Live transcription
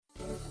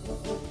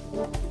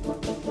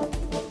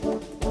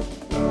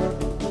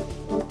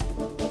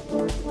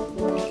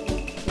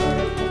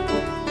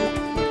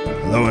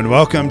Hello and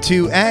welcome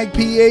to Ag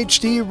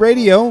PhD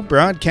Radio,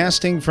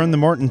 broadcasting from the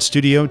Morton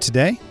studio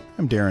today.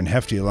 I'm Darren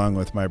Hefty along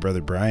with my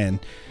brother Brian.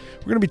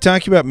 We're going to be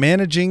talking about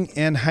managing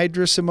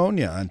anhydrous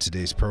ammonia on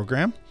today's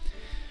program.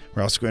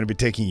 We're also going to be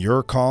taking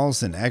your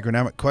calls and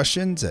agronomic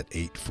questions at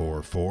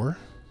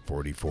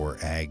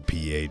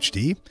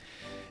 844-44-AG-PhD.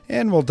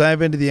 And we'll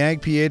dive into the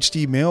Ag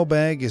PhD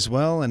mailbag as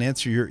well and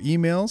answer your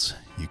emails.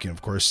 You can,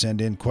 of course,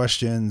 send in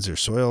questions or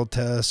soil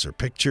tests or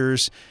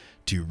pictures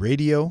to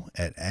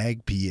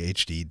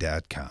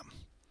radio@agphd.com.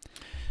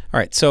 All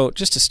right, so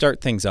just to start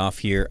things off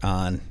here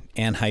on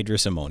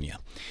anhydrous ammonia,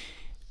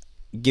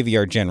 give you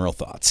our general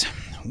thoughts.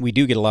 We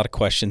do get a lot of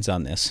questions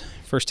on this.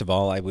 First of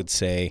all, I would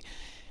say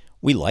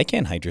we like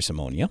anhydrous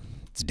ammonia.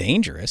 It's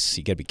dangerous.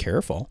 You got to be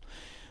careful,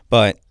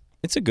 but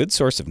it's a good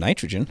source of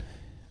nitrogen.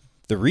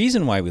 The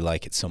reason why we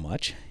like it so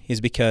much is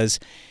because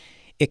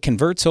it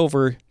converts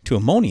over to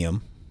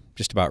ammonium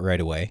just about right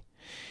away.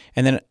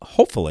 And then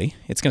hopefully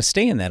it's going to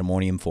stay in that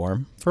ammonium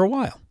form for a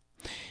while.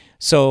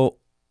 So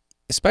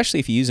especially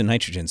if you use a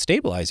nitrogen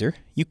stabilizer,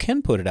 you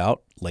can put it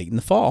out late in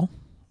the fall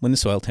when the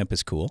soil temp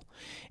is cool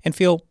and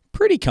feel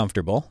pretty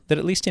comfortable that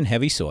at least in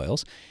heavy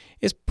soils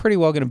is pretty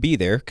well going to be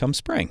there come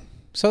spring.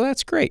 So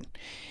that's great.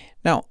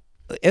 Now,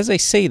 as I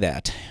say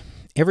that,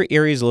 every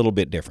area is a little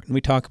bit different.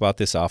 We talk about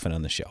this often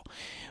on the show.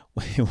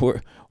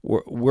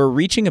 We're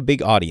reaching a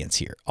big audience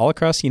here all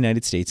across the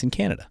United States and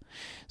Canada.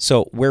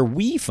 So where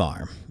we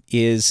farm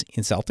is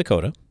in South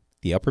Dakota,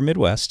 the upper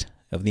Midwest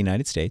of the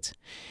United States,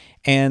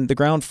 and the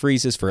ground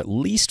freezes for at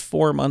least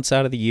 4 months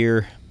out of the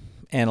year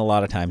and a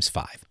lot of times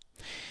 5.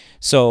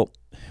 So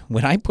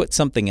when I put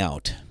something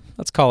out,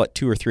 let's call it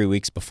 2 or 3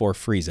 weeks before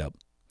freeze up,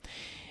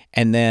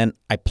 and then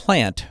I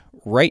plant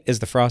right as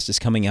the frost is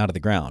coming out of the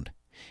ground,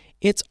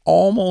 it's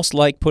almost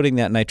like putting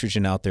that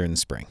nitrogen out there in the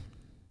spring.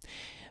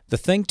 The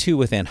thing, too,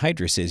 with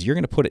anhydrous is you're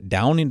going to put it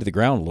down into the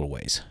ground a little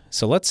ways.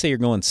 So let's say you're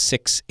going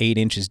 6, 8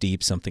 inches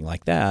deep, something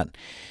like that.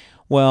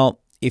 Well,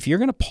 if you're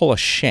going to pull a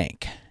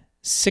shank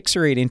 6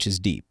 or 8 inches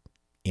deep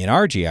in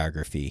our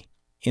geography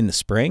in the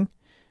spring,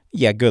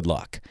 yeah, good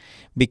luck.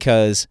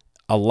 Because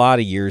a lot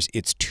of years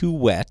it's too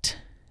wet,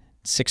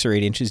 6 or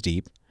 8 inches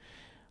deep,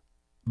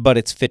 but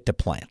it's fit to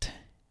plant.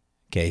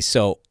 Okay,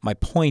 so my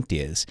point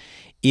is,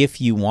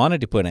 if you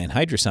wanted to put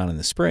anhydrous on in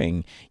the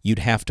spring, you'd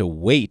have to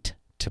wait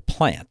to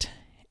plant.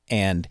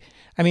 And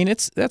I mean,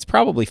 that's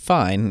probably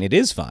fine. It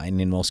is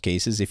fine in most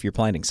cases if you're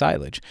planting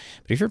silage.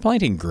 But if you're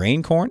planting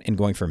grain corn and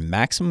going for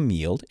maximum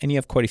yield and you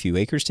have quite a few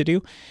acres to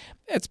do,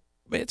 it's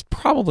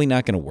probably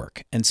not going to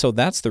work. And so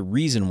that's the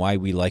reason why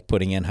we like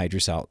putting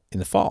anhydrous out in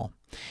the fall.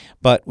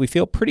 But we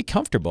feel pretty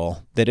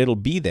comfortable that it'll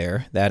be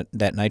there, that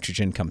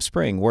nitrogen come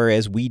spring,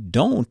 whereas we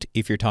don't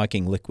if you're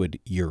talking liquid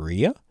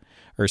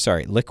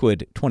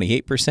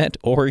 28%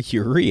 or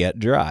urea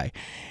dry.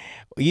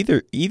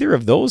 Either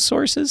of those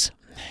sources,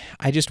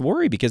 I just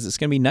worry because it's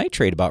going to be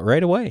nitrate about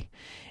right away,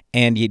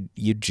 and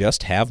you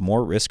just have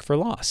more risk for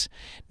loss.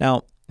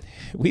 Now,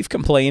 we've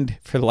complained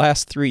for the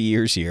last 3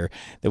 years here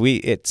that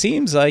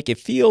it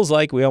feels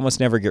like we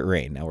almost never get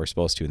rain. Now, we're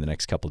supposed to in the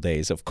next couple of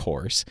days, of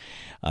course,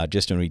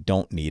 just when we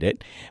don't need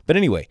it. But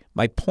anyway,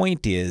 my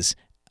point is,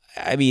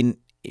 I mean,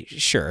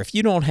 sure, if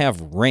you don't have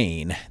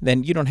rain,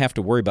 then you don't have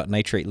to worry about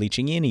nitrate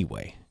leaching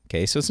anyway.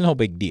 Okay, so it's no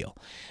big deal.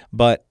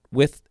 But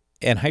with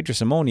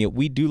anhydrous ammonia,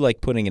 we do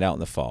like putting it out in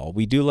the fall.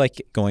 We do like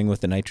going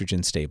with the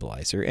nitrogen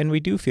stabilizer, and we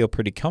do feel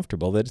pretty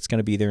comfortable that it's going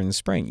to be there in the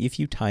spring if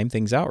you time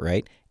things out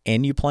right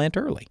and you plant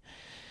early.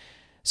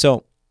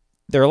 So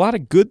there are a lot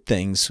of good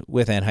things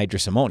with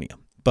anhydrous ammonia,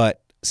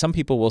 but some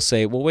people will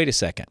say, well, wait a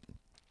second.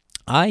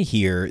 I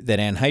hear that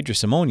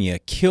anhydrous ammonia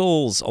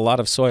kills a lot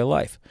of soil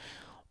life.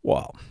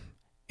 Well,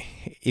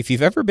 if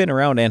you've ever been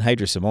around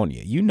anhydrous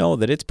ammonia, you know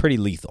that it's pretty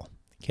lethal.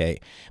 Okay,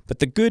 but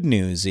the good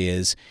news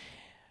is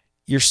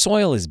your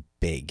soil is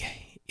big.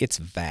 It's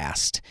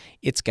vast.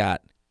 It's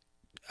got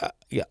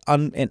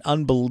an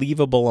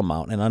unbelievable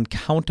amount, an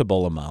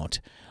uncountable amount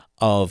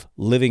of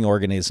living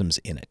organisms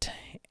in it.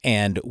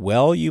 And,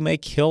 well, you may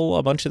kill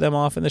a bunch of them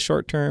off in the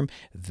short term.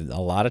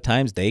 A lot of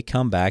times they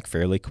come back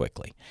fairly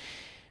quickly.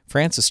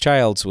 Francis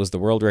Childs was the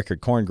world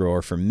record corn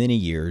grower for many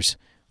years,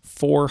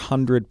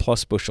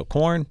 400-plus bushel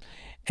corn,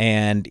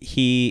 and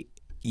he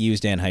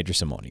used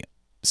anhydrous ammonia.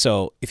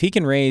 So if he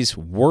can raise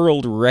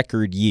world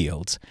record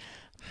yields,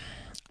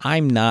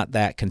 I'm not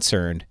that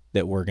concerned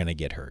that we're going to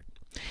get hurt.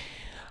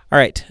 All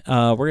right,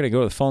 we're going to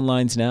go to the phone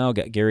lines now.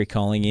 Got Gary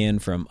calling in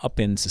from up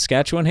in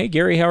Saskatchewan. Hey,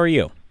 Gary, how are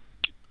you?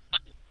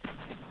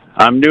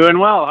 I'm doing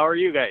well. How are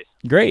you guys?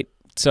 Great.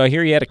 So I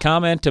hear you had a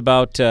comment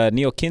about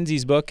Neil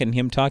Kinsey's book and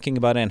him talking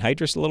about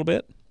anhydrous a little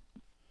bit.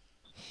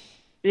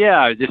 Yeah,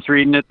 I was just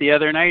reading it the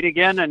other night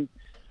again, and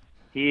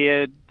he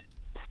had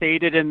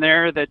stated in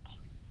there that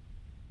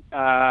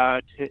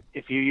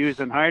if you use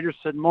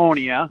anhydrous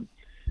ammonia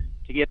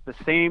to get the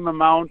same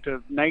amount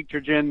of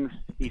nitrogen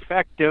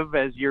effective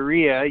as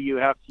urea, you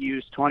have to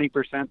use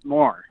 20%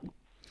 more.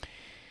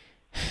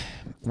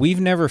 We've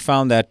never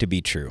found that to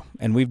be true,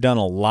 and we've done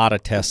a lot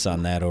of tests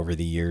on that over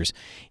the years.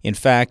 In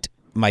fact,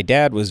 my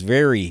dad was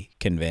very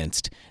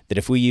convinced that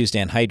if we used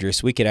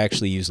anhydrous, we could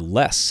actually use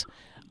less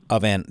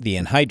of the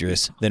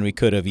anhydrous than we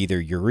could of either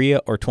urea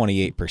or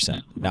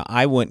 28%. Now,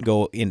 I wouldn't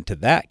go into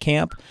that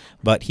camp,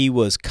 but he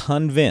was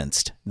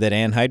convinced that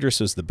anhydrous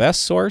was the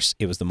best source,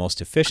 it was the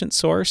most efficient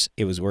source,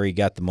 it was where he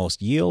got the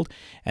most yield,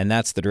 and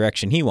that's the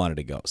direction he wanted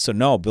to go. So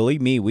no,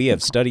 believe me, we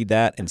have studied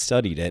that and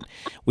studied it.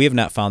 We have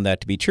not found that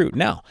to be true.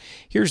 Now,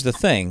 here's the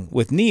thing.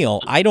 With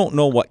Neil, I don't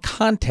know what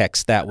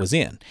context that was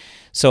in.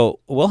 So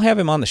we'll have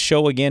him on the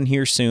show again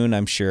here soon,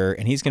 I'm sure,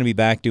 and he's going to be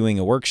back doing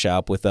a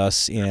workshop with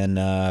us in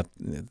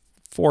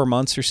 4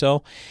 months or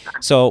so.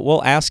 So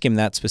we'll ask him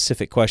that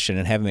specific question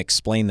and have him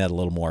explain that a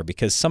little more,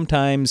 because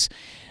sometimes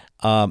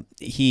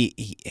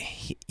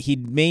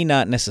he may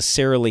not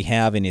necessarily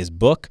have in his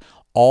book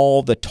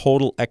all the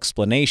total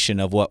explanation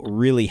of what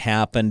really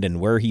happened and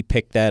where he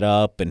picked that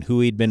up and who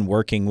he'd been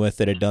working with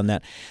that had done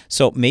that.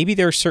 So maybe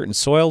there are certain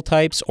soil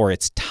types, or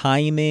it's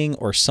timing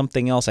or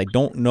something else. I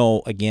don't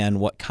know, again,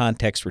 what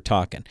context we're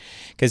talking.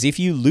 Because if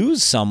you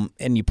lose some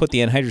and you put the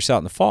anhydrous out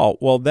in the fall,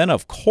 well, then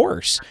of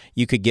course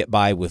you could get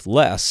by with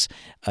less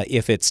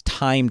if it's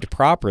timed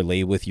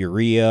properly with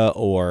urea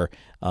or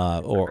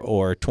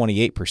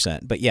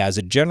 28%. But yeah, as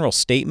a general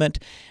statement,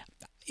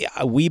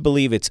 we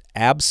believe it's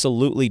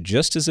absolutely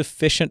just as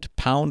efficient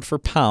pound for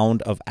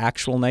pound of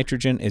actual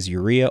nitrogen as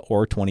urea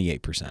or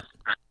 28%.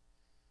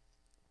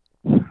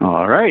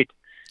 All right.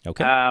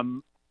 Okay.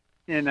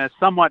 In a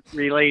somewhat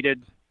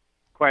related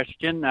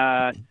question,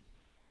 I've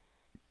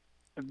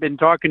been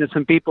talking to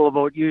some people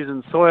about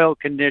using soil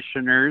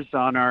conditioners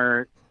on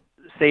our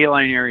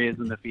saline areas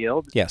in the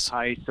field. Yes.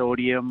 High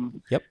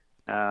sodium, Yep.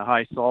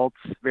 High salts,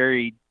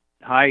 very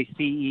high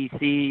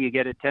CEC. You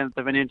get 1/10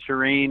 of an inch of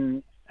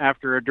rain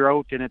after a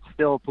drought, and it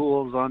still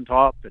pools on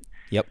top. And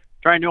Yep.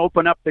 trying to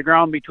open up the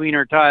ground between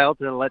our tile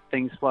to let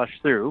things flush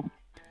through.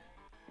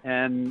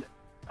 And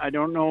I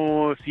don't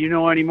know if you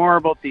know any more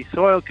about these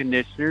soil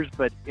conditioners,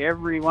 but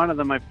every one of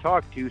them I've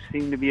talked to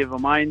seem to be of a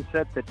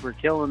mindset that we're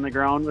killing the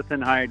ground with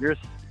anhydrous.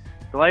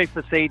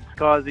 Glyphosate's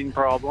causing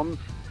problems.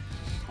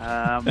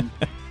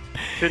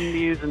 Shouldn't be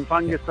using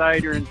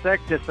fungicide or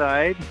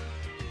insecticide.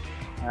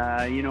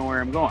 You know where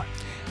I'm going.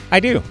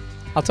 I do.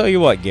 I'll tell you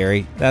what,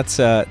 Gary, that's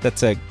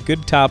a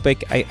good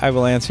topic. I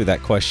will answer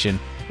that question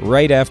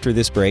right after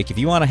this break. If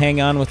you want to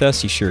hang on with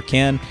us, you sure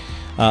can.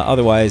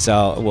 Otherwise,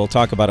 we'll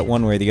talk about it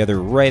one way or the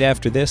other right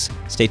after this.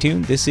 Stay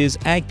tuned. This is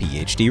Ag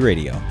PhD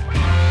Radio.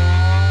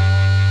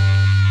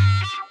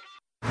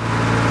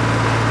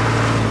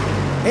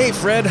 Hey,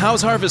 Fred,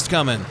 how's harvest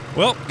coming?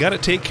 Well, gotta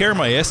take care of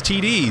my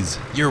STDs.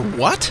 Your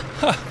what?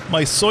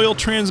 My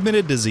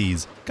soil-transmitted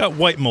disease. Got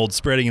white mold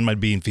spreading in my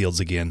bean fields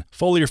again.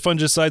 Foliar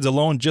fungicides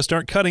alone just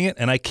aren't cutting it,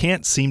 and I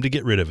can't seem to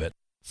get rid of it.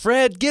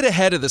 Fred, get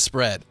ahead of the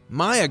spread.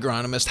 My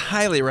agronomist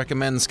highly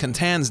recommends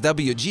Contan's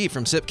WG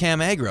from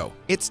Sipcam Agro.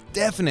 It's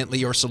definitely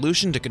your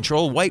solution to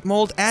control white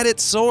mold at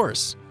its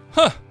source.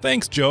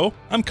 Thanks, Joe.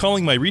 I'm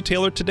calling my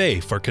retailer today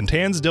for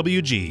Contan's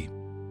WG.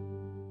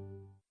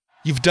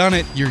 You've done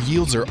it, your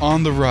yields are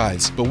on the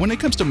rise, but when it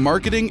comes to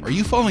marketing, are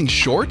you falling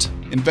short?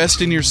 Invest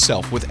in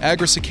yourself with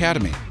Anhydrous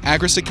Academy.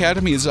 Anhydrous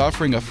Academy is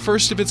offering a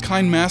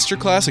first-of-its-kind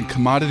masterclass in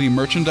commodity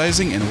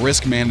merchandising and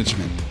risk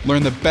management.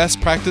 Learn the best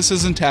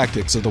practices and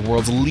tactics of the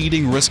world's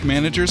leading risk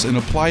managers and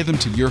apply them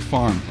to your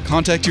farm.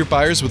 Contact your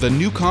buyers with a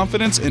new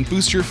confidence and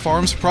boost your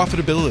farm's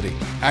profitability.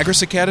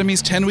 Anhydrous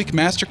Academy's 10-week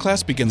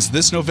masterclass begins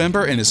this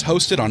November and is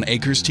hosted on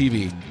Acres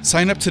TV.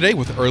 Sign up today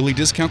with early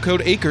discount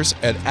code ACRES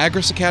at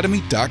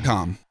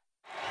anhydrousacademy.com.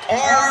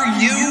 Are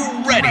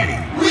you ready?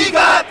 We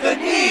got the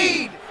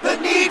need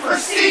for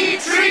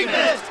seed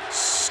treatment.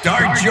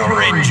 Start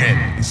your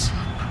engines.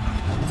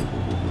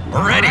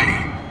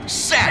 Ready,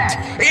 set,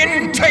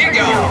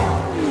 Intego.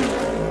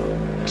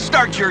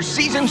 Start your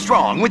season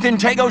strong with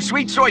Intego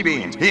Sweet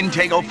Soybeans,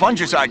 Intego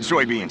Fungicide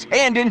Soybeans,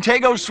 and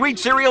Intego Sweet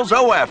Cereals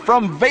OF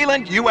from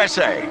Valent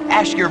USA.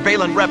 Ask your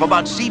Valent rep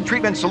about seed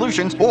treatment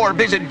solutions or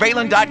visit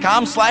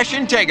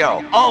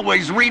valent.com/Intego.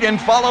 Always read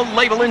and follow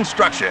label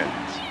instructions.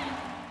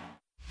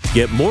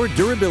 Get more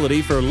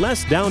durability for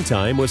less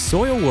downtime with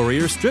Soil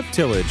Warrior Strip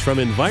Tillage from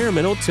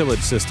Environmental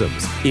Tillage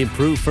Systems.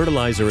 Improve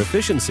fertilizer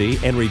efficiency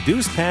and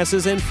reduce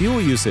passes and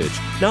fuel usage.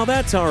 Now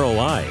that's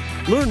ROI.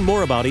 Learn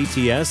more about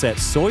ETS at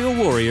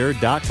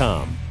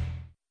soilwarrior.com.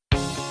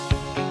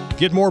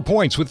 Get more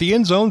points with the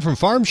End Zone from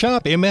Farm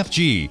Shop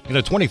MFG. In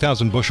a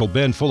 20,000 bushel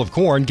bin full of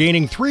corn,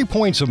 gaining 3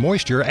 points of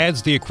moisture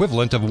adds the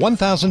equivalent of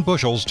 1,000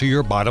 bushels to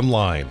your bottom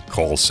line.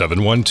 Call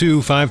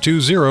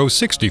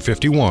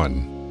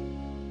 712-520-6051.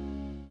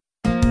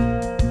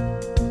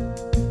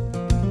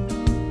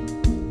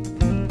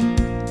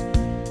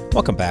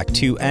 Welcome back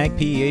to Ag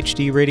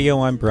PhD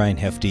Radio. I'm Brian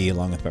Hefty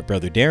along with my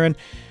brother Darren.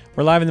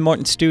 We're live in the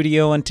Morton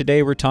studio, and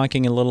today we're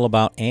talking a little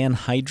about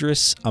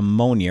anhydrous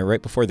ammonia.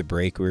 Right before the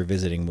break, we were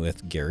visiting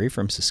with Gary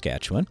from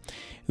Saskatchewan,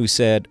 who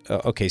said,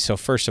 okay, so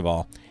first of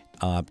all,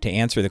 to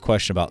answer the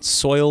question about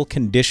soil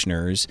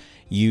conditioners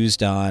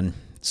used on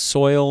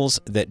soils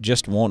that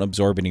just won't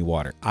absorb any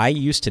water. I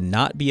used to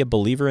not be a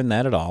believer in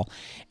that at all,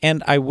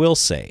 and I will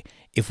say,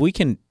 if we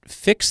can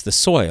fix the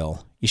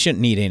soil, you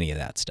shouldn't need any of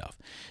that stuff.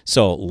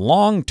 So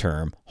long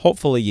term,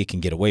 hopefully you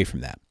can get away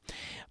from that.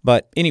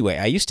 But anyway,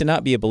 I used to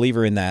not be a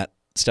believer in that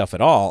stuff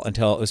at all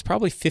until it was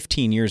probably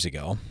 15 years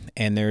ago.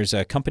 And there's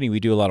a company we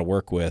do a lot of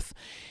work with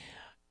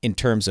in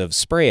terms of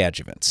spray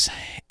adjuvants.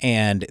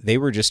 And they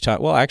were just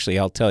taught, well, actually,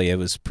 I'll tell you, it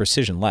was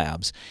Precision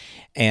Labs.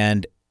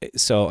 And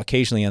so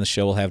occasionally on the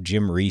show, we'll have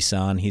Jim Reese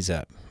on. He's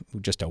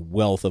just a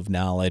wealth of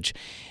knowledge.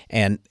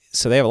 And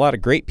so they have a lot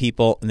of great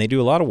people, and they do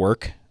a lot of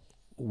work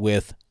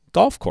with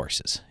golf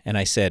courses. And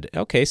I said,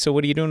 okay, so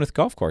what are you doing with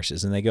golf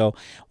courses? And they go,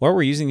 well,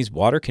 we're using these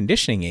water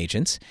conditioning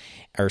agents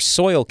or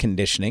soil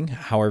conditioning,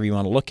 however you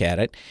want to look at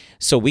it,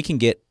 so we can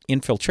get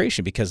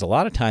infiltration, because a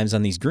lot of times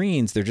on these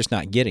greens, they're just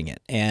not getting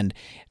it. And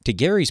to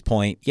Gary's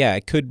point, yeah,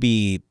 it could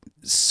be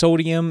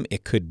sodium,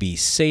 it could be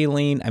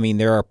saline. I mean,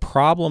 there are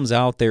problems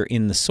out there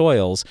in the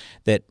soils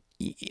that,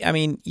 I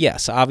mean,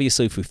 yes,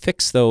 obviously if we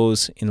fix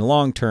those in the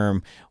long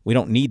term, we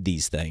don't need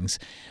these things.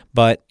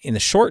 But in the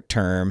short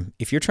term,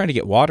 if you're trying to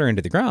get water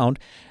into the ground,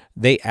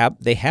 they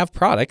have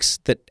products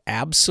that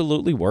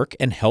absolutely work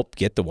and help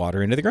get the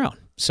water into the ground.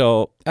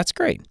 So that's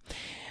great.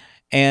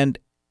 And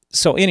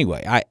so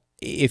anyway,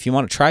 if you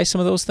want to try some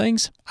of those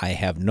things, I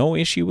have no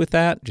issue with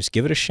that. Just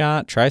give it a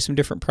shot. Try some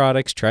different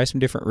products. Try some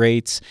different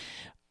rates.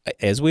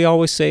 As we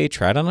always say,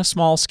 try it on a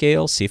small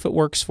scale, see if it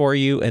works for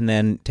you, and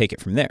then take it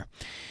from there.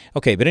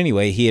 Okay, but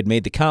anyway, he had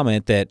made the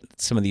comment that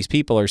some of these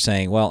people are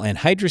saying, well,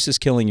 anhydrous is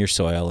killing your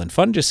soil, and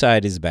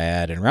fungicide is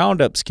bad, and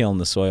Roundup's killing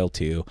the soil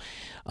too.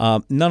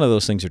 None of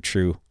those things are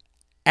true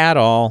at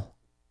all.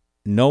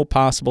 No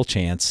possible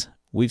chance.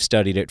 We've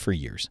studied it for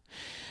years.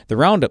 The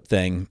Roundup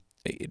thing,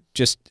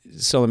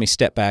 so let me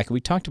step back. We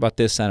talked about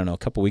this, I don't know, a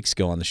couple weeks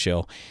ago on the show.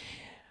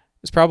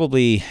 It was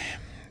probably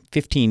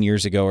 15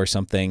 years ago or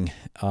something.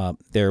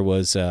 There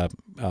was a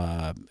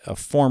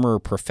former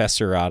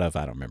professor out of,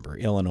 I don't remember,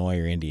 Illinois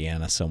or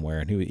Indiana somewhere,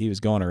 and he was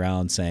going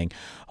around saying,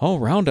 oh,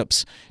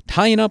 Roundup's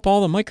tying up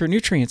all the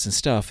micronutrients and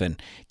stuff and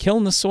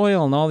killing the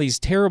soil and all these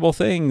terrible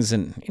things.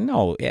 And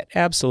no, it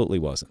absolutely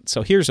wasn't.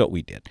 So here's what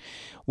we did.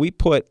 We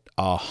put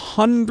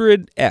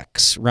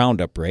 100x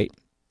Roundup rate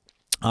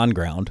on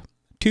ground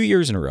 2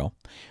 years in a row,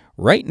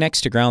 right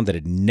next to ground that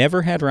had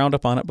never had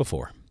Roundup on it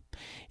before.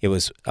 It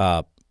was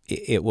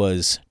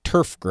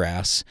turf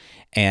grass,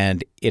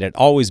 and it had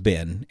always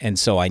been, and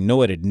so I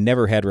know it had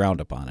never had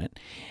Roundup on it.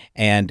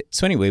 And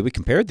so anyway, we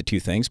compared the two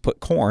things, put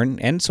corn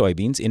and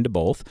soybeans into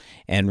both,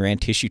 and ran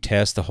tissue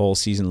tests the whole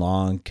season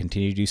long,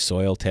 continued to do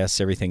soil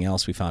tests, everything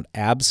else. We found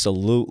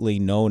absolutely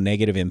no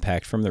negative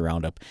impact from the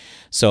Roundup.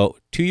 So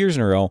 2 years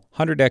in a row,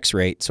 100x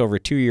rate. So over a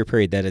 2-year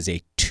period, that is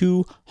a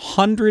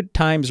 200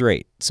 times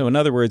rate. So in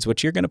other words,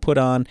 what you're going to put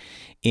on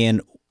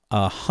in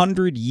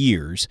 100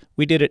 years,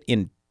 we did it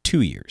in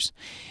 2 years.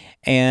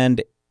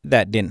 And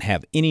that didn't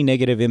have any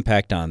negative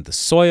impact on the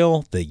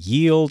soil, the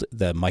yield,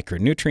 the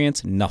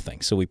micronutrients,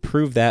 nothing. So we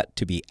proved that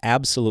to be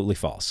absolutely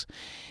false.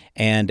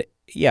 And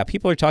yeah,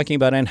 people are talking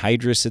about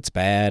anhydrous, it's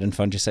bad, and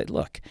fungicide.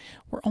 Look,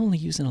 we're only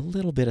using a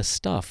little bit of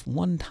stuff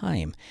one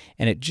time,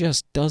 and it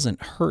just doesn't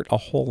hurt a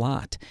whole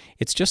lot.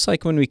 It's just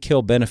like when we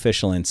kill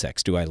beneficial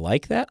insects. Do I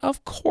like that?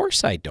 Of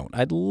course I don't.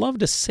 I'd love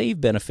to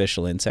save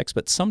beneficial insects,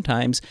 but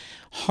sometimes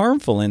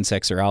harmful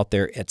insects are out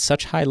there at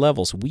such high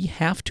levels, we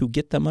have to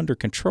get them under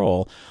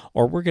control,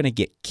 or we're going to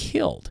get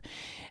killed.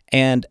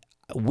 And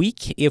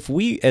if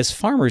we as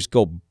farmers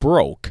go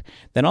broke,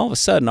 then all of a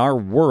sudden our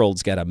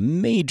world's got a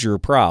major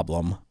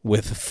problem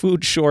with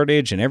food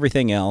shortage and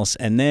everything else,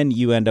 and then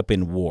you end up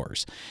in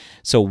wars.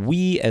 So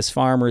we as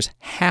farmers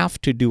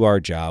have to do our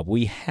job.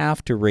 We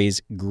have to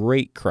raise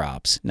great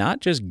crops,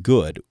 not just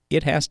good.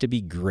 It has to be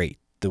great.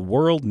 The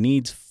world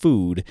needs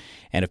food,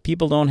 and if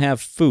people don't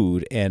have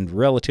food and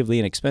relatively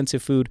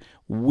inexpensive food,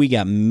 we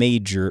got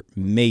major,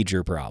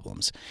 major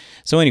problems.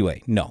 So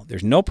anyway, no,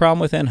 there's no problem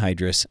with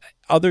anhydrous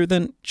other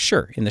than,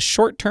 sure, in the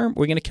short term,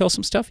 we're going to kill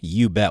some stuff.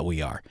 You bet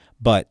we are.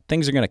 But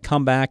things are going to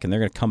come back, and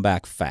they're going to come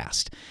back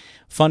fast.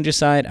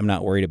 Fungicide, I'm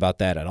not worried about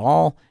that at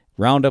all.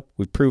 Roundup,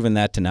 we've proven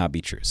that to not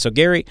be true. So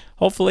Gary,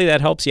 hopefully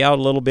that helps you out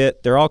a little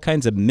bit. There are all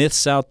kinds of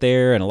myths out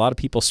there and a lot of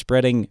people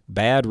spreading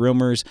bad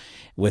rumors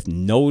with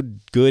no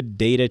good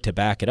data to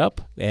back it up.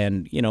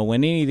 And,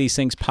 when any of these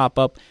things pop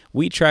up,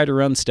 we try to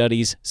run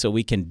studies so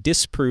we can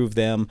disprove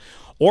them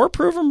or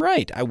prove them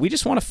right. We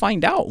just want to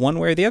find out one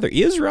way or the other.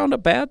 Is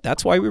Roundup bad?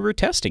 That's why we were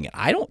testing it.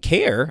 I don't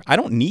care. I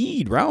don't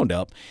need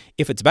Roundup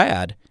if it's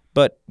bad,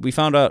 but we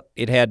found out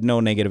it had no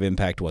negative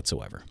impact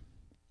whatsoever.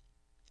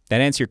 That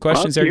answer your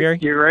questions there, Gary?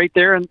 You're right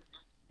there, and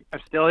I'm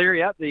still here.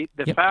 Yeah, the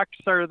Yep. facts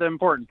are the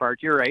important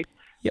part. You're right.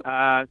 Yep.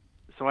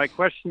 So I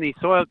question the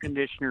soil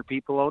conditioner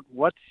people out.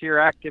 What's your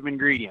active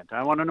ingredient?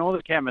 I want to know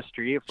the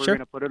chemistry if we're Sure.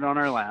 going to put it on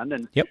our land,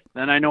 and Yep.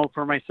 then I know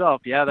for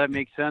myself. Yeah, that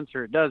makes sense,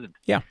 or it doesn't.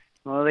 Yeah.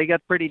 Well, they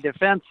got pretty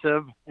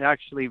defensive,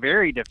 actually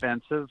very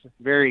defensive,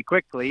 very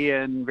quickly,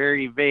 and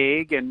very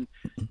vague, and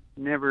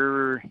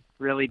never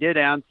really did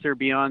answer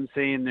beyond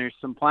saying there's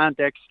some plant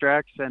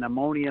extracts and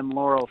ammonium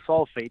lauryl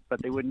sulfate,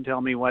 but they wouldn't tell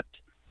me what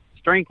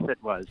strength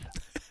it was.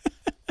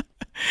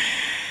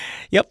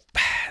 Yep.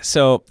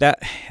 So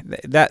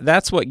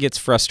that's what gets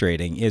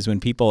frustrating is when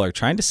people are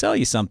trying to sell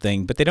you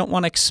something, but they don't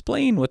want to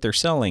explain what they're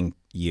selling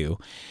you.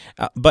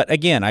 But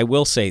again, I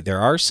will say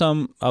there are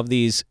some of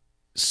these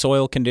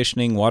soil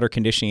conditioning, water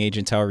conditioning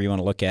agents, however you want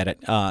to look at it,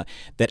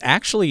 that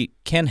actually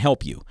can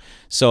help you.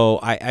 So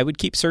I would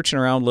keep searching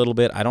around a little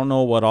bit. I don't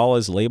know what all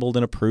is labeled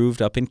and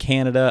approved up in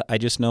Canada. I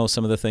just know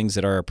some of the things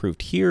that are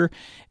approved here,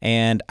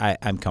 and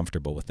I'm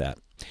comfortable with that.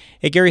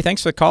 Hey, Gary,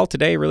 thanks for the call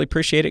today. Really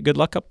appreciate it. Good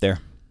luck up there.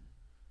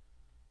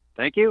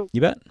 Thank you.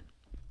 You bet.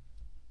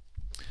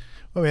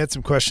 Well, we had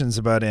some questions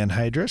about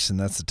anhydrous, and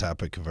that's the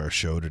topic of our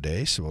show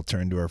today. So we'll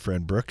turn to our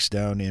friend Brooks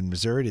down in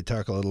Missouri to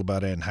talk a little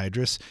about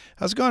anhydrous.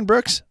 How's it going,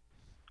 Brooks?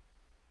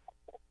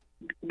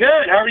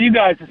 Good. How are you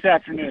guys this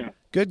afternoon?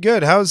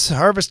 Good. How's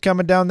harvest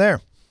coming down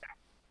there?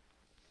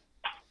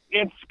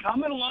 It's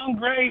coming along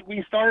great.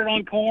 We started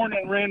on corn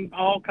and ran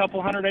a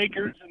couple hundred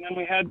acres, and then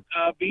we had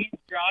beans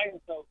dry, and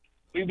so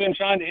we've been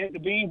trying to hit the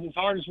beans as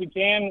hard as we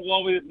can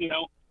while we,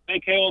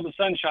 make hay while the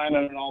sun's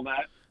shining and all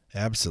that.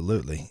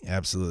 Absolutely.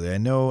 I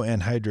know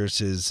anhydrous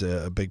is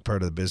a big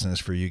part of the business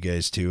for you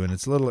guys too, and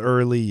it's a little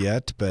early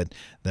yet, but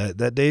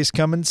that day's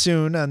coming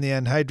soon on the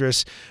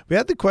anhydrous. We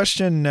had the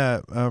question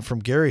from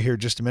Gary here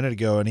just a minute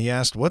ago, and he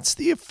asked, what's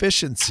the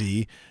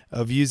efficiency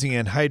of using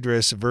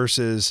anhydrous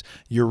versus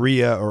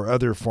urea or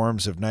other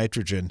forms of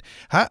nitrogen?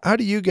 How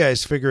do you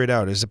guys figure it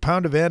out? Is a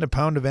pound of N a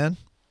pound of N?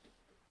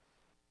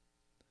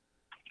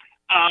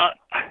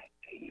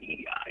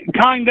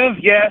 Kind of,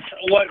 yes.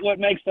 What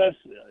makes us...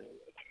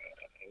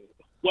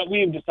 What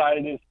we've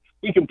decided is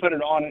we can put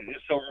it on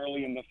so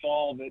early in the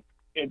fall that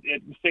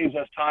it saves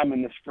us time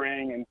in the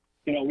spring,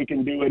 and we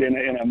can do it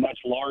in a much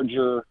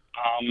larger,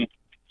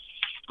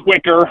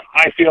 quicker.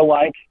 I feel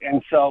like,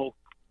 and so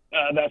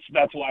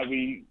that's why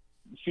we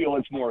feel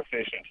it's more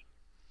efficient.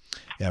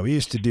 Yeah, we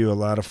used to do a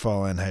lot of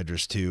fall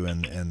anhydrous too,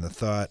 and the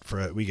thought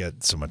for we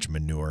got so much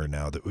manure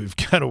now that we've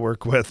got to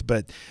work with,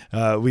 but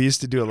we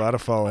used to do a lot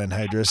of fall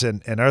anhydrous,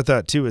 and our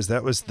thought too is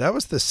that was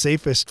the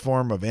safest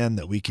form of N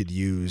that we could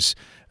use,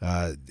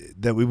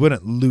 that we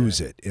wouldn't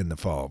lose it in the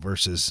fall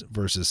versus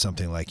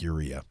something like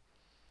urea.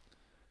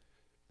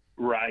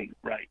 Right.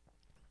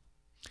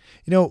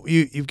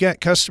 You've got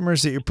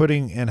customers that you're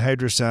putting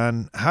anhydrous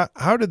on.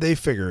 How do they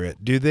figure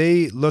it? Do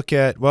they look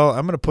at, well,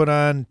 I'm going to put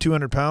on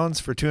 200 pounds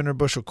for 200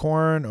 bushel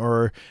corn,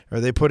 or are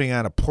they putting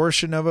on a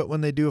portion of it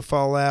when they do a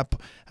fall lap?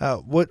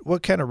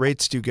 What kind of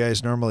rates do you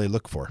guys normally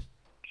look for?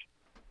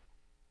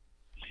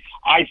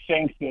 I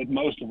think that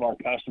most of our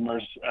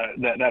customers,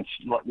 that's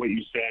what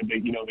you said. They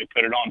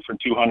put it on for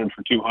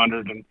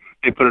 200 and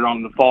they put it on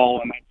in the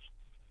fall, and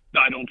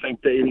I don't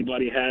think that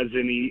anybody has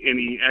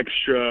any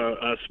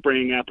extra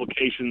spring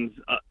applications.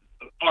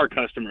 Our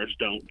customers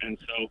don't, and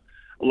so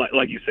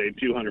like you say,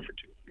 200 for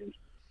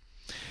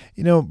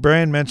 200.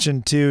 Brian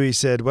mentioned too. He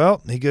said,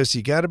 he goes,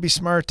 you got to be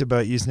smart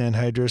about using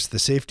anhydrous. The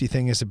safety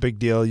thing is a big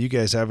deal. You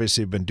guys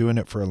obviously have been doing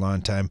it for a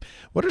long time.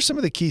 What are some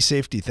of the key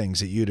safety things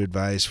that you'd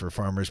advise for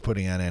farmers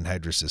putting on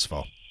anhydrous this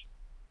fall?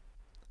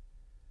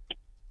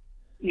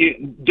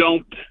 You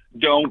don't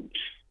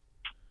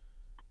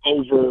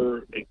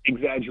over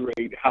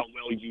exaggerate how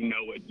well you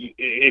know it.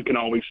 It can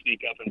always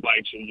sneak up and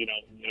bite you. You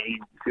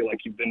feel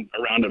like you've been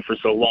around it for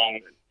so long.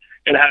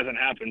 It hasn't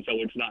happened, so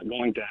it's not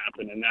going to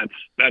happen, and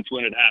that's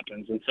when it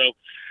happens. And so,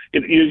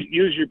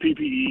 use your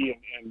PPE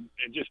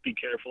and just be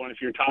careful. And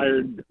if you're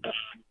tired,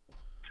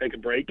 take a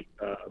break,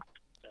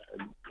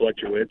 collect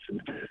your wits,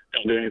 and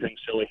don't do anything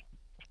silly.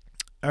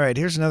 All right,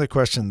 here's another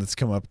question that's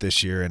come up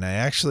this year, and I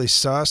actually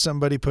saw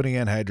somebody putting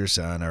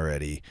anhydrous on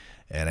already,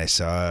 and I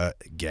saw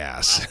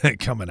gas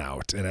coming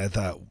out, and I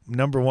thought,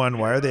 number one,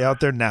 why are they out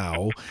there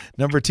now?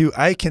 Number two,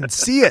 I can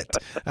see it.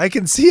 I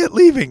can see it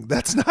leaving.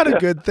 That's not a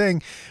good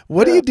thing.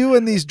 What do you do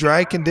in these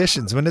dry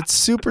conditions? When it's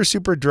super,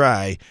 super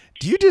dry,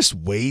 do you just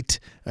wait?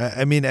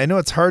 I know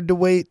it's hard to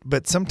wait,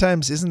 but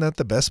sometimes isn't that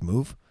the best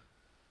move?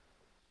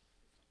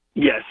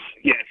 Yes.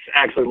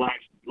 Actually,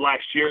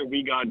 last year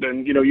we got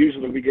done,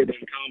 usually we get done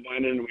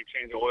combining and we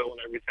change oil and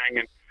everything,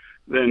 and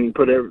then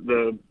put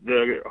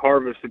the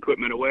harvest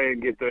equipment away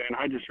and get the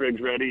anhydrous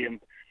rigs ready and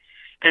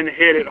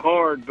hit it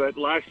hard. But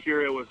last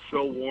year it was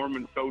so warm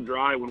and so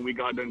dry when we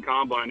got done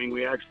combining.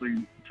 We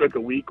actually took a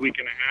week and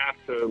a half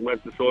to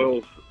let the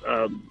soils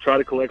try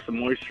to collect some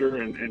moisture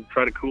and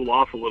try to cool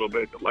off a little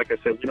bit. But like I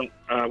said,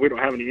 we don't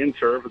have any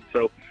in-serve, and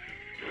so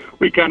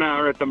we kind of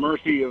are at the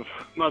mercy of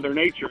Mother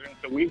Nature. And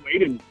so we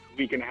waited a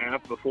week and a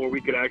half before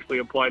we could actually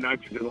apply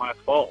nitrogen last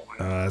fall.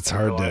 It's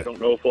hard to. I don't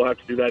know if we'll have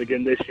to do that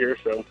again this year.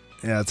 So.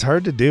 Yeah, it's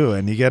hard to do,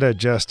 and you got to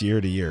adjust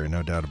year to year,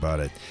 no doubt about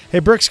it. Hey,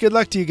 Brooks, good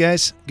luck to you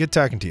guys. Good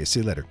talking to you.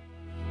 See you later.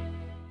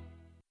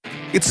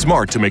 It's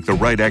smart to make the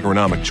right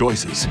agronomic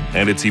choices,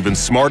 and it's even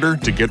smarter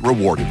to get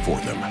rewarded for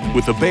them.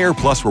 With the Bayer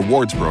Plus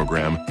Rewards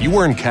program, you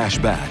earn cash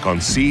back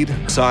on seed,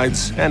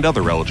 sides, and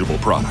other eligible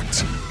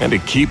products. And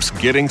it keeps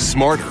getting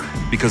smarter,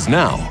 because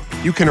now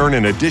you can earn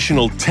an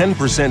additional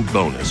 10%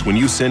 bonus when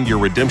you send your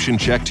redemption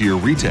check to your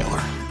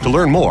retailer. To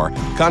learn more,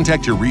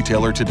 contact your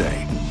retailer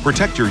today.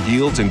 Protect your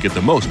yields and get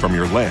the most from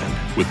your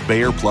land with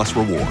Bayer Plus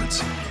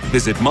Rewards.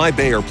 Visit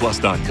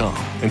mybayerplus.com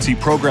and see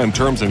program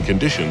terms and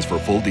conditions for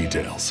full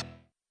details.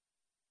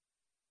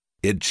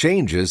 It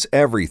changes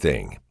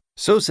everything.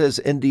 So says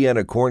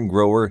Indiana corn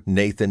grower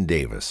Nathan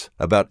Davis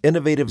about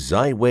innovative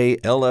Xyway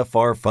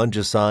LFR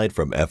fungicide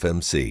from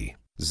FMC.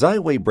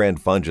 Xyway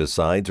brand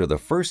fungicides are the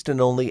first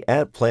and only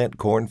at-plant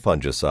corn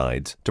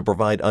fungicides to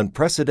provide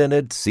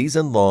unprecedented,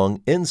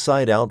 season-long,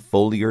 inside-out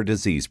foliar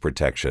disease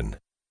protection.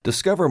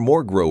 Discover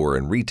more grower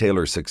and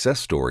retailer success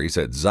stories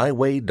at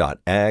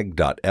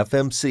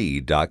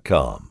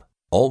xyway.ag.fmc.com.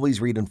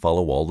 Always read and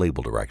follow all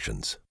label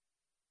directions.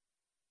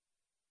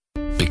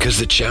 Because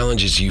the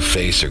challenges you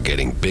face are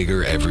getting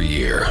bigger every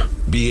year,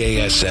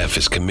 BASF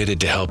is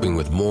committed to helping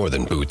with more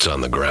than boots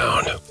on the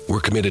ground. We're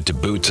committed to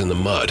boots in the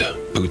mud,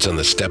 boots on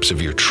the steps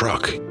of your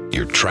truck,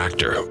 your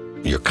tractor,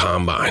 your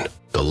combine,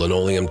 the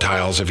linoleum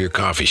tiles of your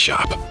coffee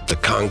shop, the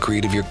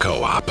concrete of your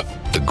co-op,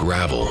 the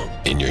gravel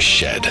in your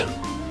shed.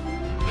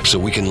 So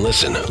we can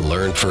listen,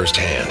 learn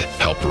firsthand,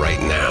 help right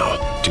now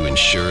to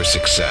ensure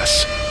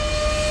success.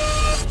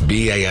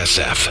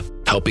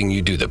 BASF, helping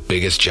you do the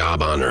biggest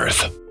job on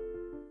earth.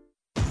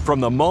 From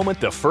the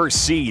moment the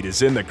first seed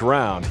is in the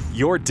ground,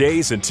 your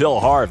days until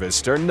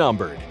harvest are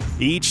numbered.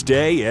 Each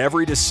day,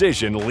 every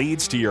decision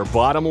leads to your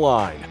bottom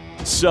line.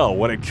 So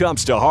when it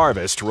comes to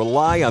harvest,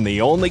 rely on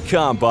the only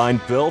combine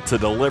built to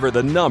deliver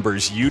the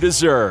numbers you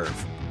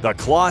deserve. The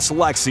Claas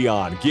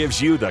Lexion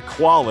gives you the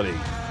quality,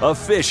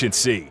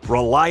 efficiency,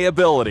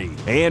 reliability,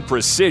 and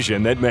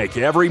precision that make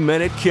every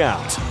minute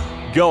count.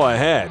 Go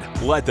ahead,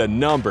 let the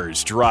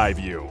numbers drive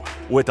you.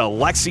 With the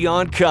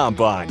Lexion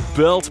Combine,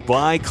 built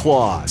by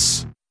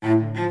Claas.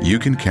 You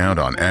can count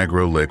on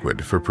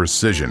AgroLiquid for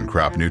precision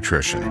crop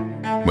nutrition.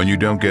 When you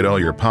don't get all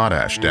your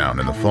potash down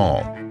in the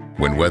fall,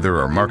 when weather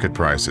or market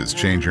prices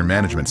change your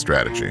management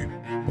strategy,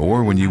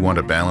 or when you want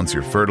to balance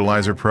your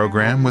fertilizer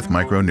program with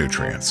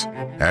micronutrients,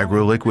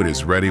 AgroLiquid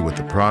is ready with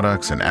the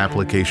products and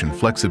application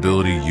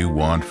flexibility you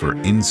want for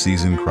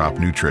in-season crop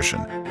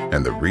nutrition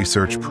and the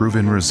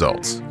research-proven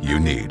results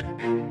you need.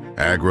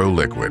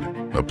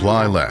 AgroLiquid.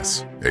 Apply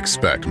less.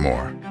 Expect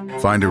more.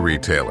 Find a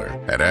retailer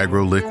at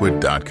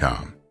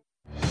agroliquid.com.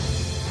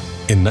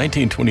 In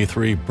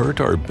 1923,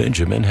 Bert R.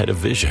 Benjamin had a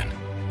vision,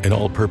 an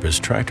all-purpose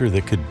tractor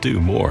that could do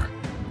more.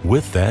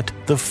 With that,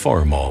 the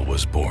Farmall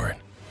was born.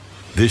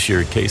 This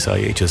year, Case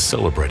IH is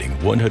celebrating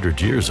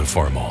 100 years of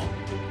Farmall.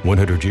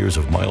 100 years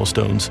of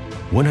milestones,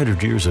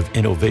 100 years of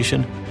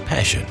innovation,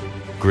 passion,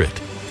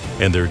 grit.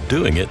 And they're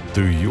doing it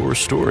through your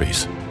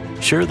stories.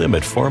 Share them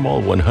at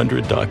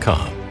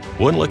farmall100.com.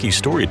 One lucky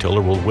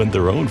storyteller will win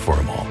their own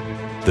Farmall,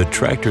 the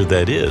tractor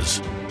that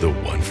is the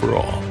one for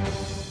all.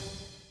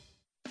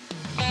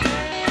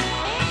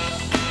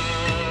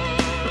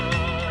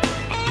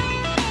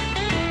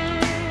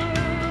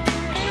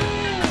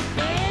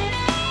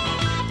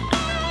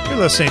 You're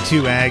listening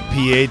to Ag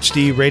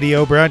PhD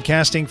Radio,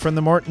 broadcasting from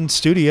the Morton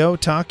studio,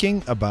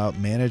 talking about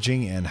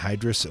managing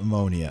anhydrous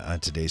ammonia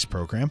on today's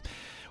program.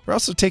 We're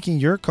also taking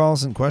your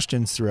calls and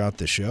questions throughout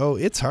the show.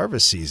 It's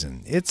harvest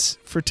season. It's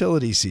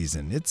fertility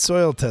season. It's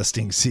soil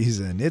testing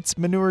season. It's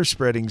manure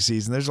spreading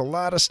season. There's a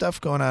lot of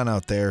stuff going on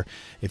out there.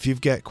 If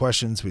you've got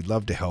questions, we'd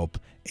love to help.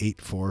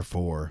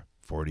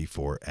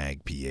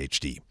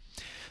 844-44-AG-PhD.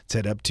 Let's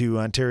head up to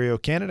Ontario,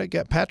 Canada.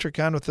 Got Patrick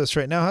on with us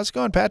right now. How's it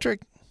going, Patrick?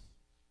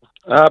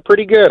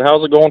 Pretty good.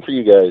 How's it going for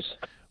you guys?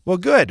 Well,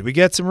 good. We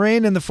got some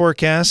rain in the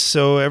forecast,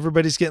 so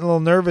everybody's getting a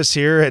little nervous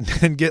here and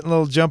getting a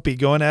little jumpy,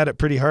 going at it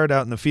pretty hard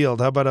out in the field.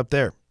 How about up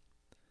there?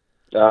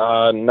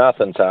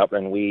 Nothing's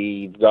happening.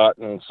 We've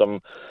gotten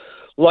some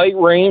light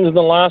rains in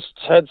the last,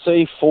 I'd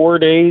say, 4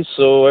 days,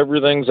 so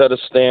everything's at a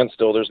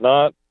standstill. There's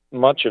not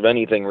much of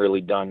anything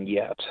really done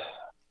yet.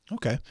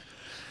 Okay.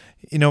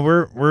 You know,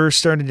 we're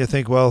starting to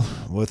think, well,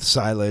 with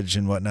silage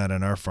and whatnot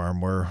on our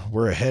farm,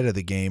 we're ahead of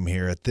the game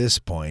here at this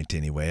point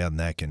anyway, and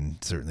that can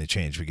certainly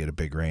change if we get a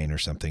big rain or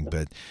something.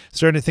 But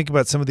starting to think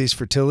about some of these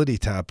fertility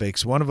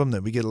topics. One of them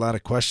that we get a lot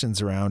of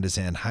questions around is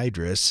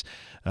anhydrous.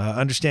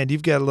 Understand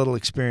you've got a little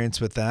experience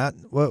with that.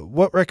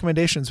 What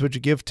recommendations would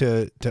you give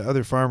to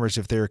other farmers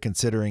if they're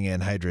considering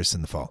anhydrous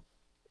in the fall?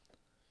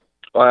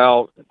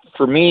 Well,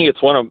 for me,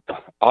 it's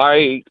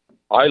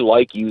I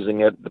like using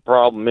it. The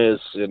problem is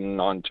in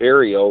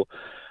Ontario,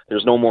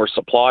 there's no more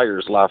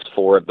suppliers left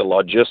for it. The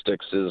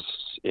logistics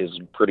is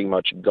pretty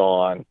much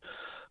gone.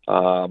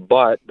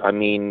 But I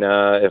mean,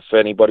 if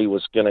anybody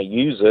was going to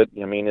use it,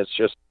 I mean, it's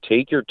just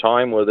take your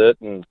time with it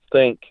and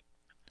think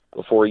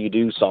before you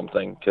do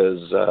something,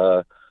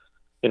 because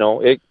you know,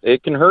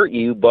 it can hurt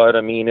you, but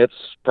I mean,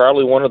 it's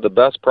probably one of the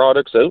best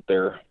products out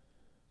there.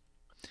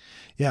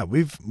 Yeah,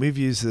 we've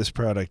used this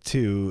product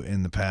too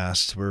in the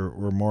past.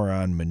 We're more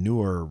on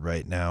manure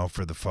right now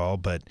for the fall,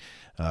 but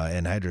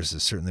anhydrous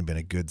has certainly been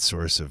a good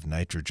source of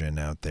nitrogen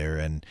out there.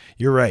 And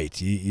you're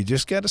right, you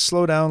just got to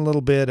slow down a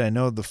little bit. I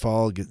know the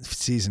fall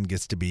season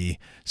gets to be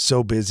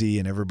so busy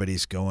and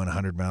everybody's going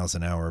 100 miles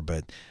an hour,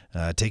 but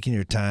taking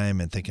your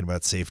time and thinking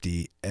about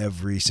safety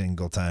every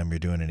single time you're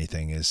doing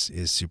anything is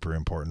super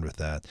important with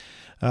that.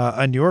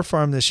 On your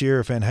farm this year,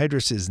 if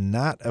anhydrous is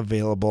not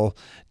available,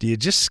 do you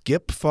just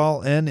skip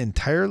fall N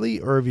entirely,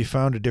 or have you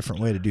found a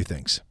different way to do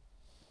things?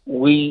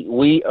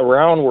 We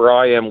around where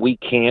I am, we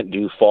can't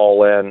do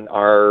fall N.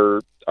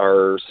 Our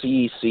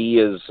CEC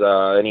is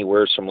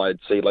anywhere from, I'd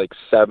say, like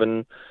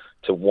 7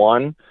 to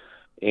 1,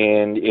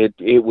 and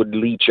it would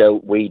leach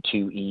out way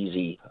too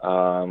easy.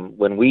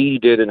 When we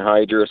did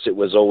anhydrous, it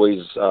was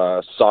always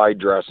side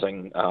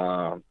dressing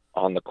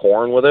on the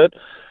corn with it,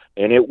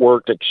 and it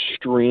worked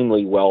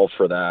extremely well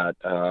for that.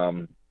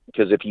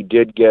 Because if you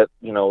did get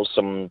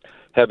some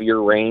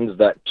heavier rains,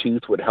 that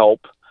tooth would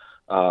help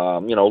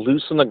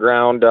loosen the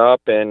ground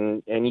up,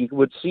 and you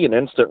would see an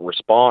instant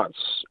response,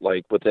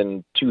 like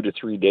within 2 to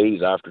 3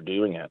 days after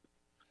doing it.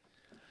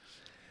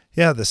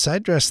 Yeah, the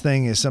side dress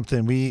thing is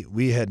something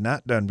we had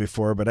not done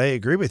before, but I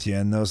agree with you.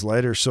 In those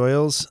lighter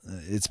soils,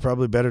 it's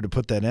probably better to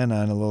put that in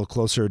on a little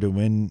closer to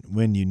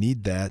when you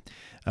need that.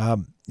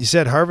 You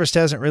said harvest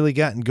hasn't really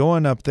gotten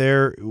going up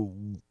there.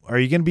 Are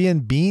you going to be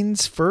in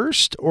beans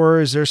first,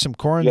 or is there some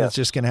corn that's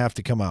just going to have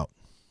to come out?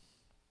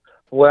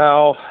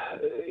 Well,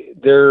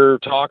 they're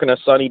talking a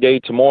sunny day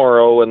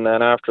tomorrow, and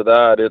then after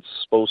that, it's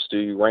supposed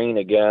to rain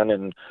again.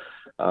 And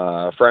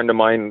a friend of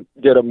mine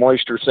did a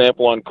moisture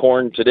sample on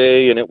corn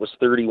today, and it was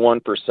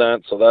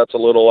 31%. So that's a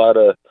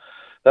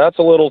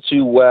little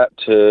too wet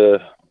to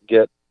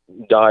get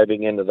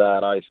diving into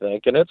that, I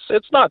think. And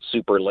it's not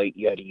super late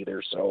yet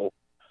either. So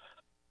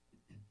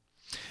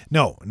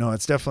no,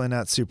 it's definitely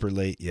not super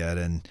late yet.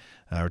 And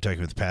we're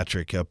talking with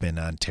Patrick up in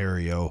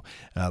Ontario.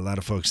 A lot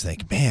of folks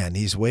think, man,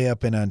 he's way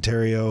up in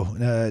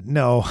Ontario.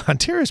 No,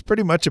 Ontario's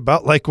pretty much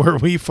about like where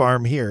we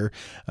farm here,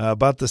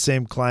 about the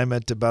same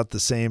climate, about the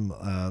same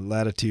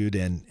latitude,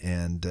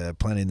 and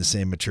planting the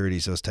same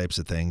maturities, those types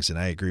of things. And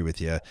I agree with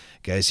you.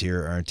 Guys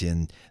here aren't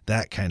in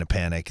that kind of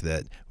panic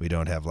that we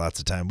don't have lots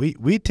of time.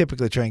 We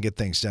typically try and get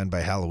things done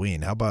by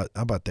Halloween. How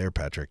about there,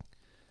 Patrick?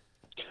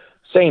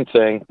 Same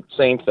thing.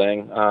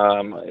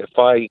 If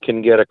I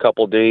can get a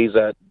couple days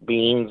at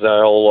beans,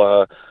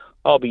 I'll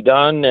be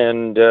done.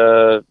 And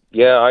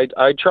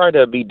I try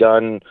to be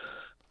done,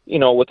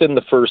 within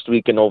the first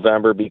week of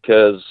November,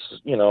 because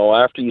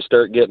after you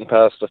start getting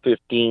past the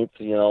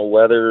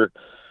 15th,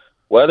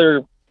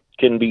 weather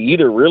can be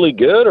either really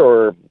good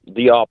or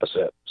the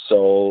opposite.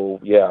 So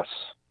yes.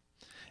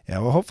 Yeah,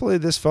 well, hopefully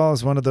this fall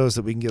is one of those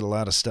that we can get a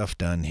lot of stuff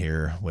done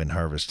here when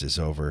harvest is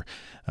over.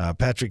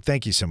 Patrick,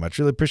 thank you so much.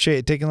 Really appreciate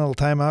you taking a little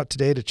time out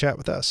today to chat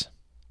with us.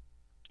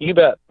 You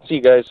bet. See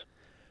you guys.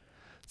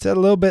 It's a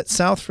little bit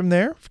south from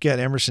there. We've got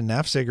Emerson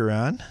Nafziger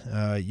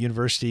on,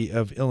 University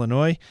of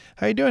Illinois.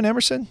 How you doing,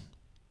 Emerson?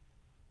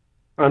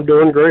 I'm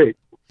doing great.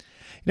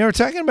 We're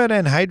talking about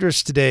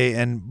anhydrous today,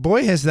 and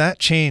boy, has that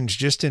changed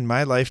just in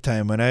my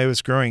lifetime. When I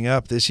was growing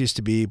up, this used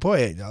to be,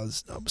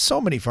 so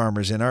many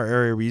farmers in our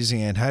area were using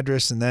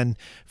anhydrous, and then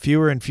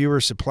fewer and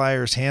fewer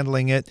suppliers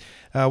handling it.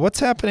 What's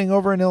happening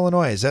over in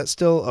Illinois? Is that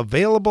still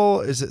available?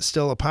 Is it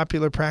still a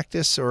popular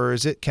practice, or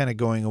is it kind of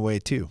going away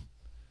too?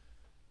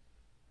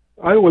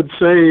 I would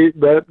say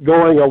that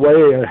going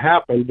away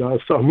happened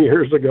some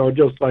years ago,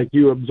 just like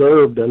you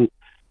observed, and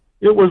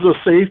it was a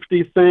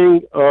safety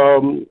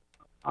thing.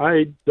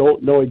 I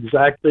don't know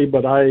exactly,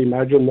 but I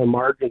imagine the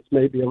margins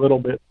may be a little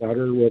bit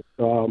better with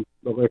the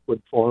liquid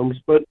forms.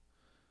 But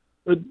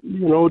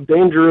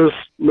dangerous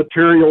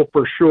material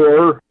for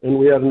sure. And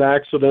we had an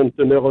accident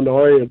in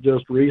Illinois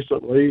just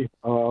recently.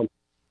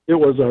 It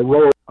was a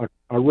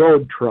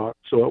road truck,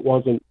 so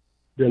it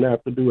didn't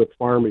have to do with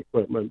farm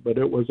equipment, but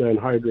it was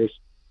anhydrous.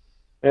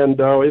 And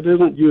it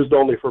isn't used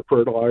only for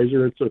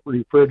fertilizer. It's a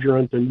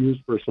refrigerant and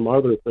used for some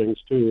other things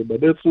too.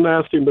 But it's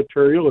nasty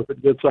material if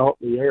it gets out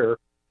in the air.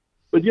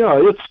 But yeah,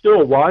 it's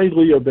still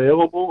widely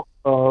available.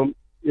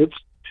 It's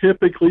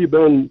typically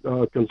been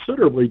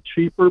considerably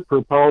cheaper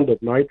per pound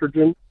of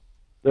nitrogen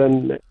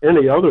than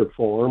any other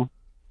form.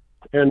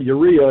 And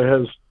urea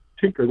has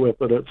tinkered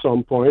with it at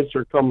some points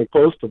or coming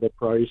close to the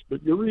price.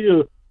 But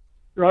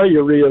dry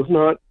urea is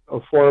not a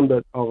form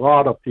that a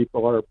lot of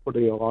people are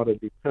putting a lot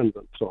of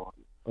dependence on.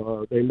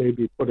 They may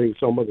be putting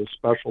some of the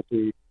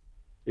specialty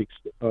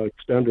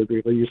extended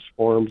release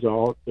forms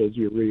out as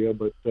urea,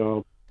 but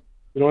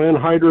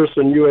anhydrous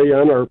and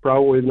UAN are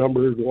probably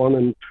numbers 1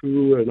 and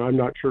 2, and I'm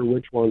not sure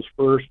which one's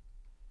first.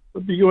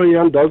 But the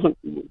UAN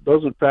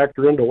doesn't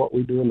factor into what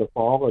we do in the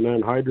fall, and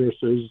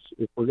anhydrous is,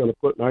 if we're going to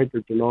put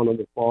nitrogen on in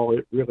the fall,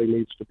 it really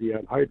needs to be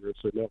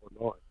anhydrous in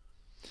Illinois.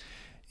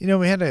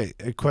 We had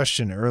a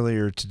question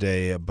earlier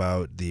today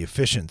about the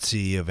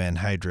efficiency of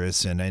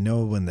anhydrous, and I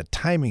know when the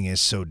timing is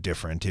so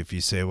different, if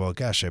you say, well,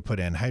 gosh, I put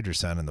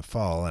anhydrous on in the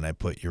fall and I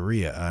put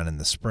urea on in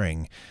the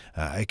spring,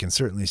 I can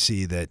certainly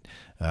see that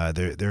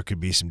there could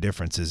be some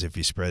differences if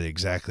you spread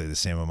exactly the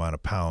same amount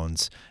of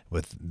pounds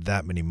with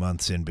that many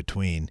months in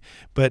between.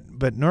 But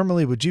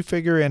normally, would you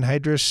figure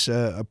anhydrous,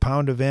 a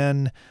pound of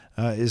N,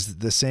 is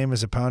the same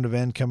as a pound of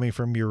N coming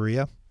from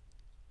urea?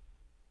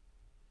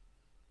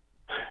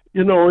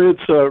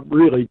 It's a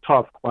really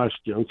tough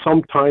question.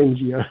 Sometimes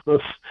yes,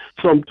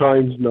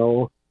 sometimes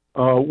no.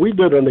 We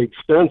did an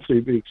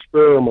extensive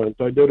experiment.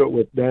 I did it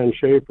with Dan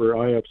Schaefer,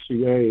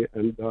 IFCA,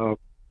 and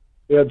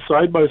we had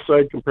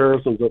side-by-side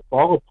comparisons of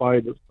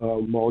fall-applied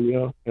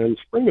ammonia and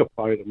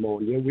spring-applied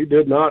ammonia. We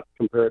did not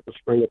compare it to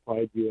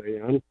spring-applied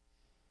UAN.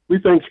 We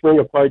think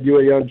spring-applied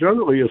UAN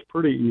generally is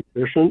pretty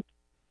efficient.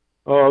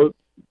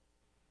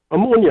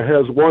 Ammonia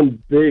has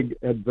one big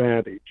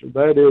advantage.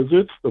 That is,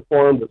 it's the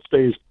form that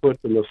stays put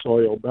in the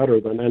soil better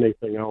than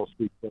anything else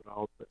we put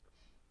out there.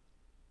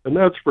 And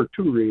that's for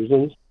two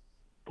reasons.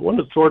 One,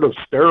 it sort of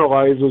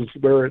sterilizes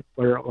where it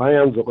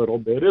lands a little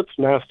bit. It's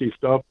nasty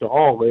stuff to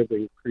all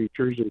living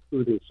creatures,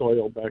 including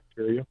soil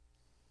bacteria.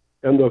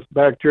 And the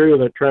bacteria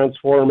that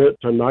transform it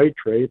to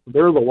nitrate,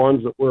 they're the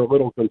ones that we're a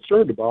little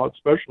concerned about,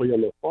 especially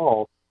in the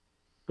fall,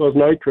 because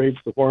nitrate's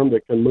the form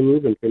that can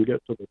move and can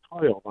get to the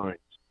tile lines.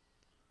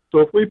 So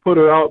if we put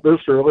it out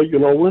this early,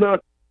 we're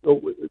not,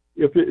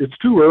 if it's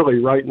too early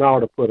right now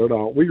to put it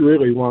out. We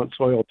really want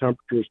soil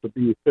temperatures to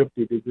be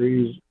 50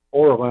 degrees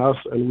or less,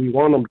 and we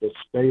want them to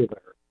stay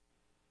there.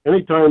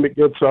 Anytime it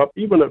gets up,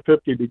 even at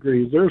 50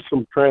 degrees, there's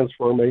some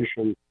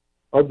transformation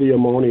of the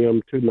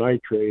ammonium to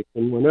nitrate.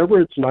 And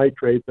whenever it's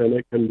nitrate, then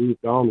it can move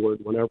downward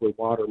whenever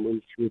water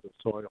moves through the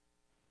soil.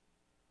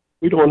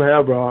 We don't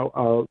have,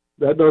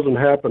 that doesn't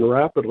happen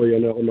rapidly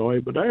in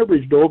Illinois, but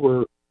averaged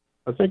over,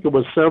 I think it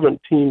was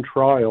 17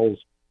 trials,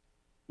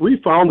 we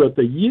found that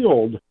the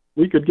yield,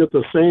 we could get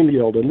the same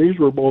yield, and these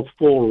were both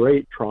full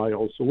rate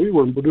trials, so we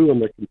were doing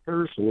the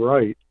comparison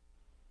right.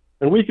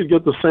 And we could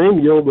get the same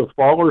yield with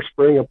fall or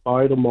spring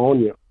applied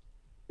ammonia.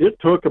 It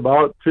took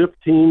about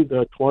 15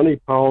 to 20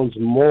 pounds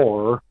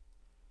more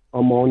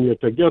ammonia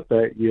to get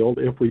that yield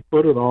if we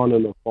put it on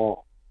in the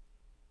fall.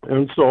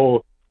 And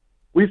so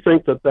we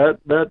think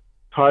that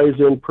ties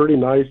in pretty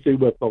nicely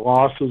with the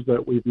losses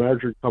that we've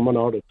measured coming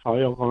out of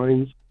tile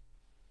lines.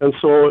 And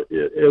so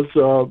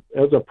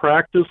as a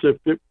practice,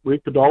 we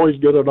could always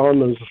get it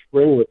on in the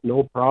spring with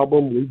no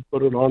problem, we'd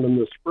put it on in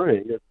the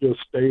spring. It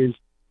just stays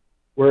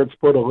where it's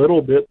put a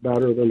little bit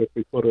better than if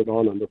we put it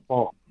on in the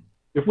fall.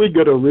 If we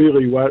get a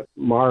really wet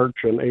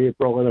March and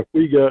April, and if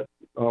we get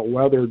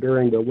weather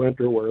during the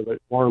winter where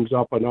it warms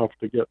up enough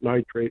to get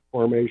nitrate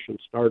formation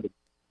started,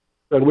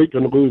 then we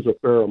can lose a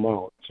fair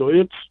amount. So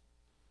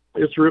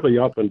it's really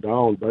up and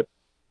down, but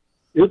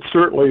it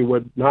certainly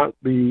would not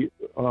be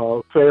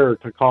fair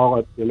to call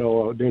it,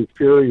 an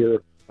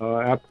inferior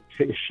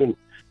application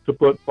to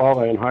put fall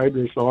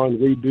anhydrous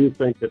on. We do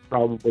think it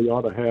probably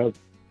ought to have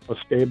a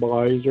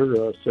stabilizer,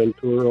 a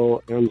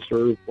Centuro,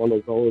 N-Serve, one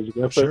of those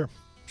with it. Sure.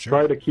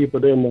 Try to keep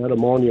it in that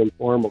ammonium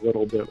form a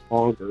little bit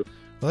longer.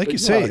 Well, like you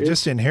say,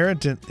 just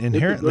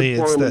inherently,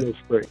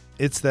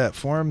 it's that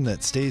form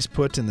that stays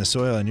put in the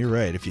soil. And you're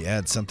right. If you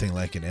add something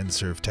like an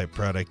N-Serve type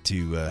product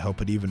to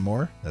help it even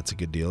more, that's a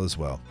good deal as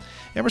well.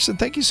 Emerson,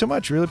 thank you so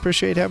much. Really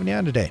appreciate having you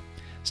on today.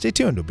 Stay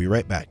tuned. We'll be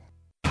right back.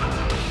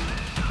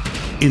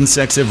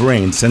 Insects have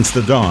reigned since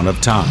the dawn of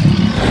time,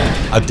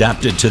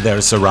 adapted to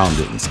their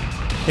surroundings,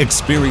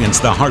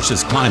 experienced the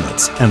harshest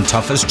climates and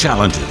toughest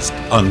challenges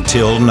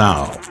until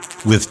now.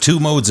 With 2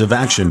 modes of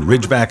action,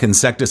 Ridgeback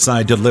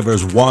insecticide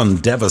delivers one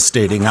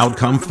devastating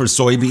outcome for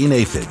soybean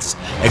aphids: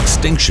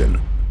 extinction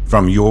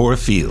from your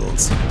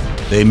fields.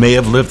 They may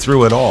have lived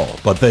through it all,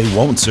 but they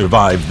won't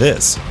survive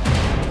this.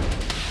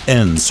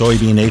 End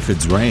soybean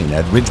aphids reign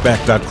at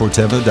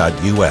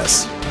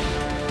ridgeback.corteva.us.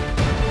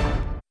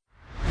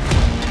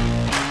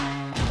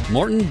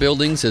 Morton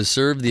Buildings has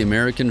served the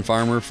American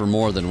farmer for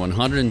more than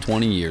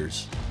 120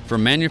 years.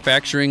 From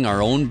manufacturing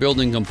our own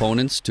building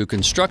components to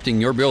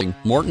constructing your building,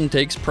 Morton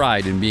takes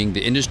pride in being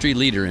the industry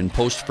leader in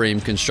post-frame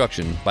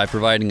construction by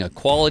providing a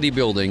quality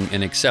building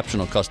and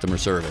exceptional customer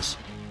service.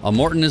 A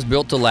Morton is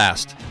built to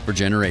last for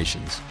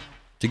generations.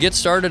 To get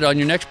started on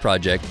your next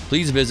project,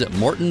 please visit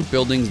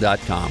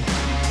mortonbuildings.com.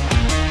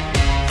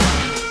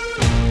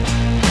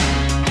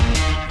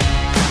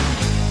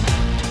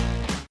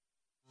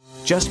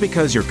 Just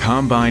because your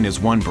combine is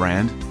one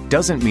brand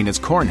doesn't mean its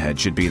corn head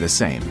should be the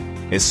same,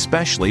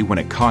 especially when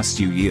it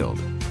costs you yield.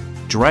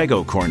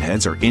 Drago corn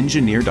heads are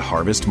engineered to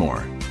harvest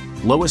more.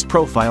 Lowest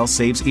profile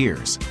saves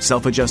ears,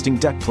 self-adjusting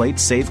deck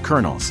plates save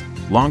kernels,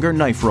 longer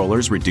knife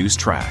rollers reduce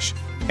trash,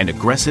 and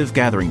aggressive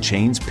gathering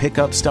chains pick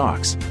up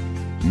stalks.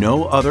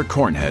 No other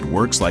corn head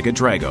works like a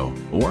Drago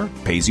or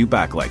pays you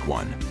back like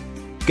one.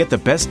 Get the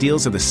best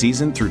deals of the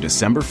season through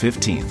December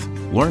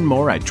 15th. Learn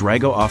more at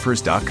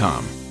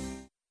dragooffers.com.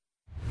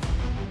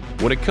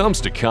 When it comes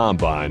to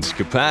combines,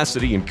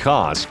 capacity and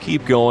costs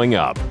keep going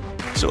up.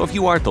 So if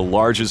you aren't the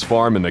largest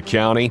farm in the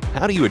county,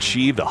 how do you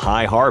achieve the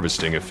high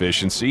harvesting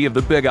efficiency of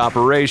the big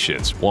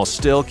operations while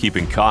still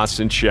keeping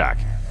costs in check?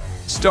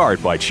 Start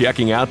by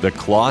checking out the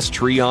Kloss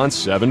Treon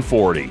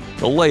 740.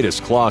 The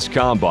latest Kloss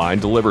combine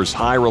delivers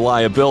high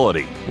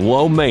reliability,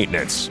 low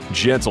maintenance,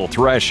 gentle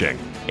threshing,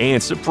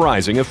 and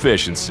surprising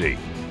efficiency.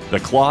 The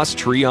Kloss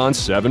Treon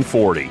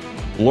 740.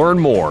 Learn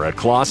more at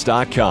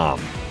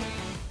kloss.com.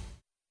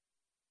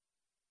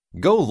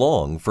 Go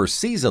long for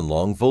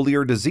season-long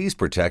foliar disease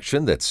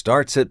protection that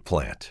starts at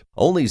plant.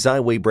 Only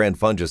Xyway brand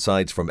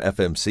fungicides from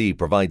FMC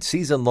provide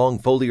season-long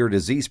foliar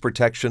disease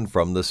protection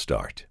from the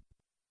start.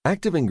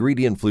 Active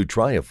ingredient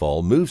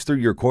flutriafol moves through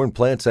your corn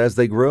plants as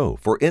they grow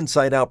for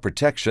inside-out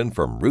protection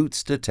from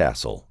roots to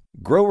tassel.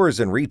 Growers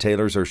and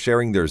retailers are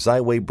sharing their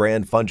Xyway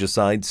brand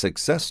fungicide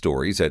success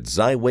stories at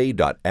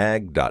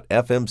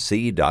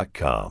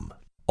xyway.ag.fmc.com.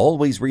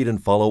 Always read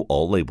and follow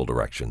all label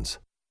directions.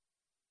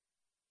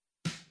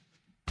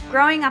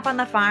 Growing up on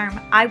the farm,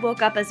 I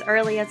woke up as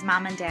early as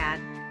Mom and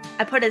Dad.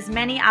 I put as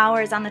many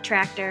hours on the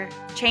tractor,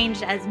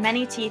 changed as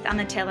many teeth on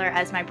the tiller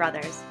as my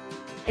brothers.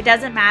 It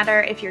doesn't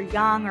matter if you're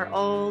young or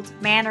old,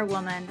 man or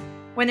woman.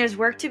 When there's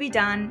work to be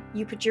done,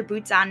 you put your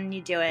boots on and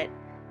you do it.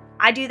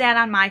 I do that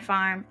on my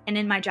farm and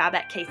in my job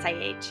at Case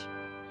IH.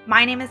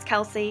 My name is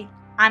Kelsey,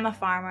 I'm a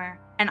farmer,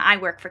 and I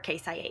work for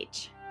Case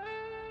IH.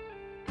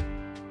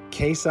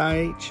 Case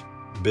IH,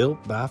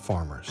 built by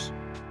farmers.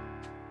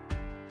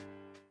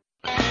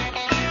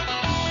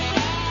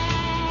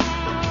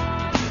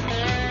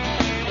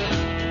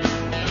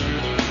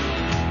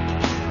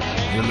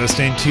 You're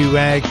listening to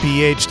Ag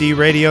PhD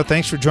Radio.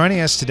 Thanks for joining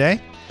us today.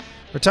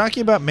 We're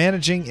talking about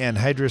managing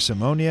anhydrous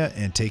ammonia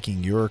and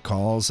taking your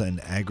calls and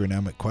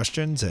agronomic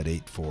questions at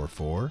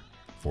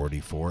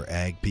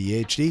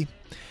 844-44-AG-PhD.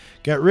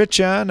 Got Rich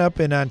on up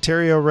in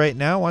Ontario right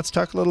now. Wants to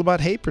talk a little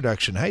about hay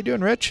production. How you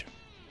doing, Rich?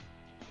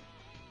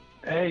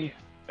 Hey,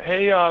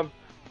 yeah,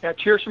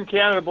 cheers from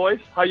Canada, boys.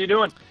 How you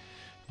doing?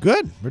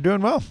 Good. We're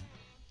doing well.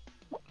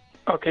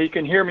 Okay, you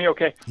can hear me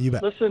okay. You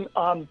bet. Listen,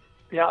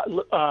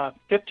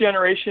 fifth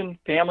generation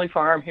family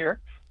farm here.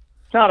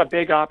 It's not a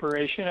big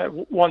operation.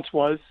 It once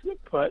was,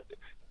 but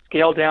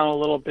scaled down a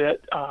little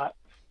bit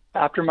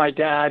after my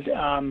dad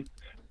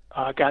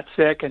got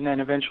sick and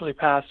then eventually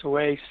passed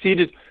away.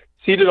 Seeded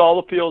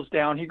all the fields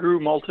down. He grew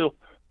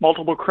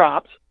multiple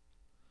crops,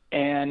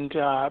 and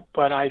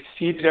but I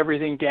seeded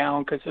everything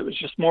down because it was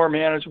just more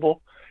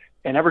manageable.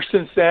 And ever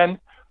since then,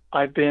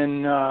 I've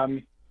been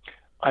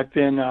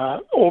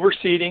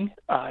overseeding.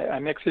 I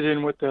mix it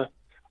in with the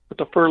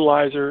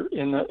fertilizer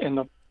in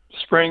the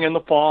spring and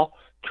the fall,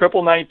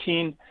 triple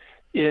 19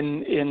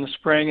 in the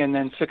spring, and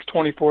then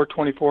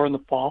 6-24-24 in the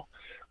fall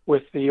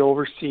with the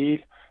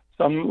overseed,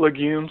 some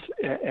legumes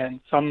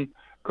and some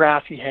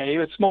grassy hay.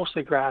 It's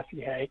mostly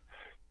grassy hay.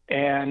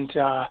 And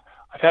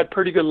I've had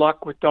pretty good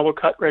luck with double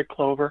cut red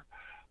clover.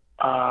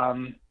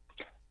 And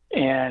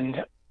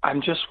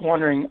I'm just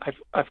wondering,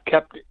 I've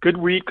kept good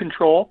weed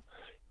control.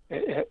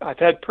 I've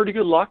had pretty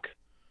good luck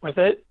with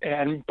it.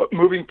 But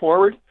moving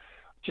forward,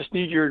 just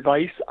need your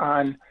advice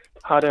on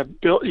how to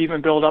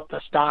build up the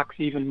stocks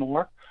even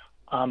more.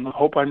 I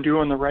hope I'm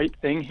doing the right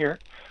thing here,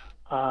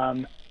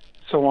 so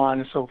on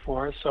and so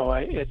forth. So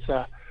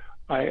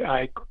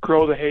I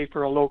grow the hay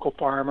for a local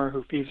farmer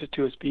who feeds it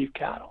to his beef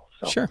cattle.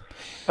 So sure.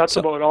 That's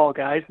about all,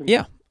 guys. And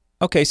yeah.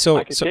 Okay.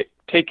 So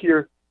take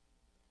your.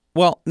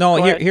 Well,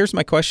 no. Here's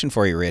my question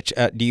for you, Rich.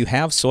 Do you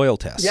have soil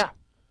tests? Yeah.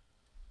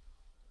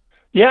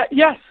 Yeah.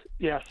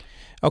 Yes.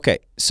 Okay,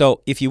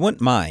 so if you wouldn't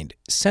mind,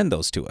 send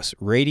those to us.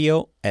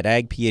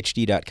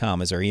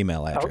 radio@agphd.com is our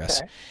email address.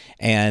 Okay.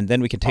 And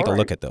then we can take a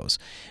look at those.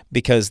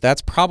 Because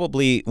that's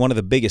probably one of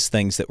the biggest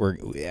things that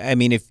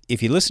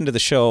if you listen to the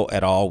show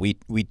at all,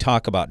 we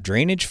talk about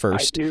drainage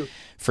first,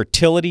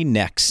 fertility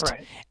next,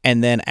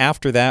 and then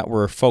after that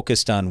we're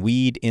focused on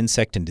weed,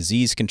 insect, and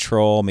disease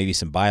control, maybe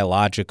some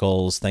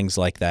biologicals, things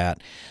like that.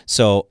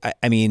 So,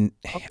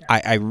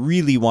 I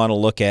really want to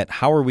look at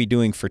how are we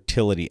doing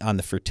fertility on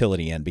the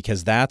fertility end,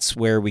 because that's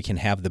where we can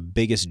have the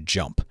biggest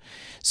jump.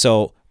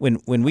 So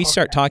when we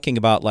start talking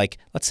about, like,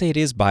 let's say it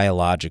is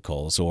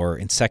biologicals or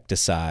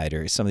insecticide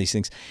or some of these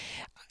things,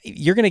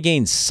 you're going to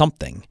gain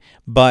something,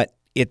 but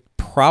it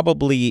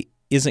probably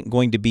isn't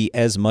going to be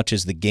as much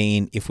as the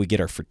gain if we get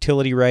our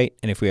fertility right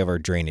and if we have our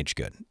drainage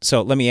good.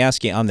 So let me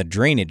ask you, on the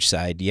drainage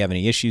side, do you have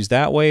any issues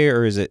that way,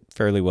 or is it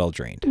fairly well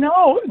drained?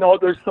 No,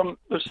 there's some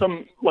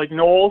like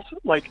knolls,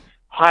 like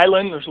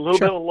highland, there's a little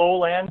bit of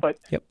lowland, but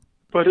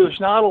there's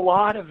not a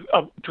lot of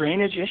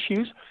drainage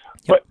issues.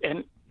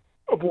 And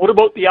what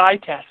about the eye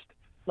test?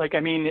 Like,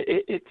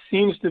 it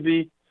seems to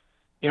be,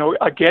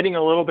 getting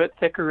a little bit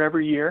thicker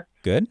every year.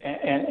 Good.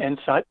 And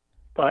such.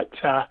 But,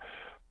 I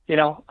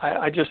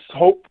just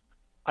hope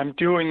I'm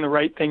doing the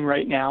right thing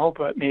right now,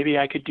 but maybe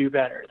I could do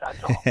better.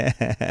 That's all.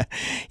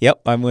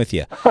 Yep, I'm with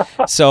you.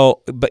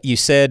 So, but you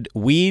said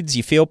weeds,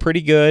 you feel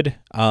pretty good,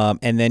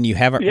 and then you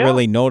haven't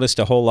really noticed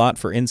a whole lot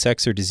for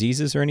insects or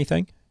diseases or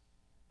anything?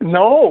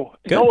 No,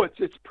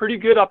 it's pretty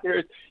good up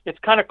here. It's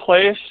kind of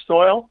clayish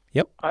soil.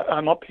 Yep.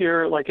 I'm up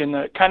here, like in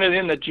the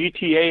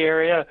GTA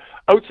area,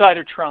 outside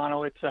of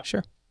Toronto. It's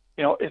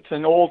it's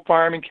an old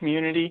farming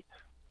community,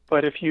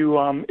 but if you,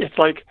 it's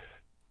like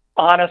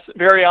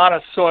very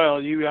honest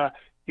soil. You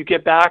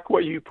get back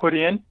what you put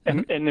in,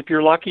 and if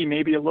you're lucky,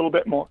 maybe a little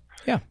bit more.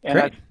 Yeah.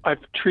 And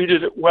I've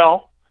treated it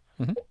well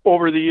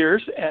over the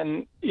years,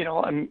 and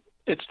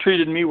it's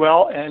treated me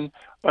well,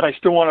 but I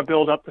still want to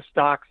build up the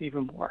stocks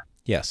even more.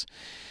 Yes.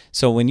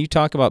 So when you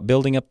talk about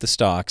building up the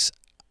stocks,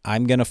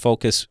 I'm going to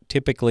focus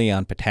typically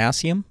on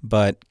potassium,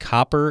 but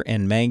copper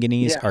and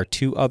manganese are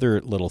two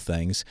other little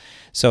things.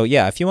 So,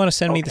 yeah, if you want to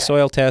send me the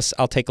soil tests,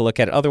 I'll take a look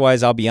at it.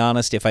 Otherwise, I'll be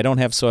honest, if I don't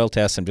have soil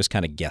tests, I'm just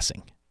kind of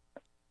guessing.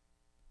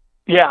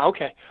 Yeah,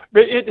 okay.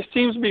 But it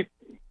seems to be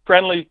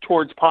friendly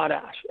towards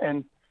potash,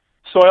 and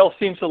soil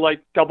seems to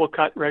like double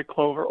cut red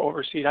clover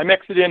overseed. I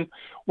mix it in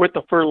with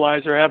the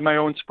fertilizer. I have my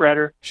own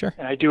spreader,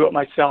 and I do it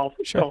myself.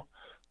 So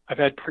I've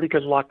had pretty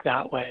good luck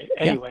that way.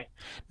 Anyway,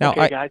 now,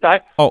 okay, guys.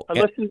 I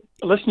listen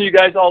to you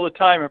guys all the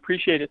time. I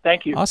appreciate it.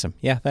 Thank you. Awesome.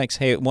 Yeah, thanks.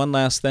 Hey, one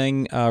last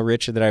thing,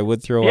 Rich, that I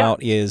would throw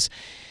out is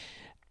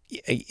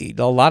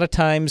a lot of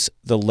times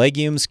the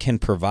legumes can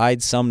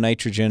provide some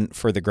nitrogen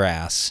for the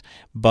grass,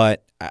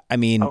 but I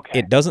mean,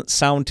 it doesn't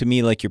sound to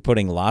me like you're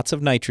putting lots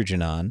of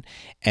nitrogen on,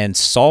 and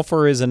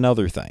sulfur is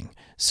another thing.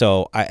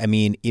 So, I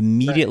mean,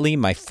 immediately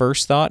my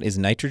first thought is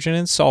nitrogen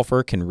and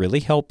sulfur can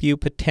really help you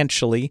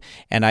potentially,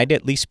 and I'd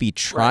at least be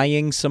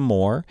trying some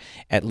more,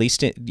 at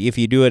least if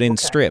you do it in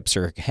strips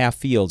or half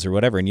fields or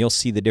whatever, and you'll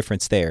see the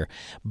difference there.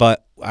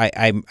 But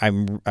I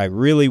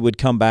really would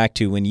come back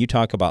to when you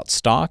talk about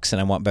stalks and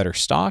I want better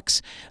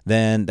stalks,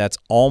 then that's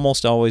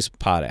almost always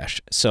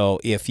potash. So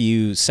if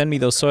you send me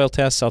those soil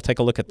tests, I'll take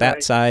a look at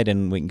that side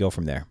and we can go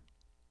from there.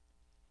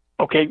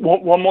 Okay,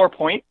 one more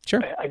point.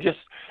 Sure.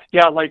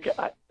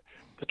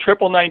 The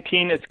triple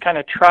 19 is kind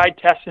of tried,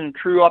 tested, and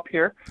true up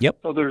here. Yep.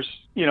 So there's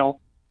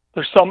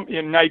some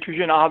in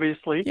nitrogen,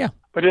 obviously. Yeah.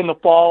 But in the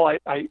fall,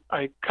 I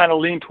kind of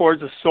lean towards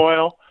the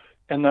soil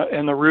and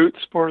the roots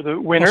for the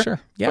winter. Oh,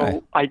 sure. Yeah.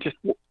 So I just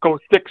go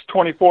 6,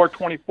 24,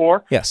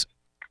 24. Yes.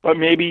 But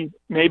maybe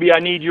I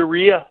need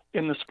urea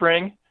in the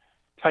spring,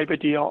 type of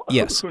deal.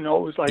 Yes. Who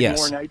knows? More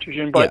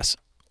nitrogen. But yes.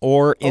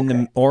 Or in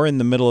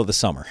the middle of the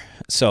summer.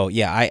 So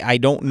yeah, I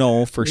don't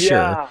know for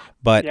sure,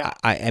 but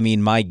I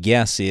mean my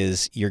guess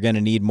is you're going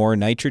to need more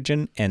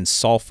nitrogen and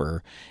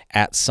sulfur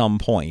at some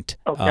point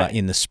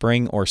in the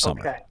spring or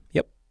summer. Okay.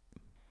 Yep.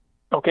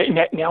 Okay.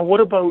 Now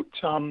what about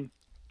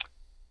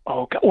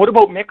what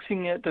about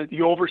mixing the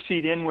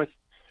overseed in with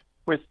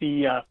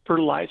the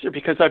fertilizer?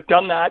 Because I've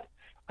done that.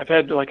 I've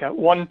had like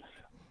one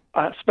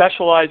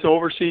specialized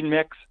overseed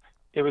mix.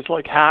 It was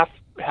like half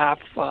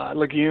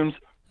legumes.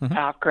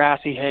 Half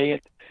grassy hay.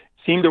 It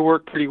seemed to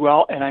work pretty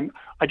well, and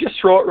I just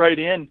throw it right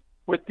in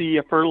with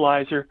the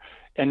fertilizer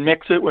and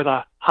mix it with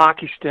a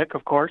hockey stick,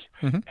 of course,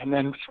 and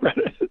then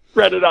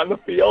spread it on the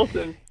field.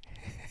 And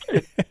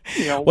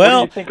what do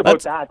you think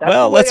about that? That's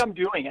the way I'm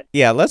doing it.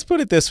 Yeah, let's put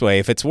it this way: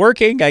 if it's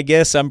working, I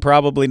guess I'm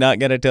probably not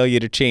going to tell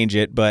you to change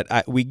it.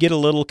 But we get a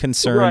little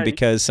concerned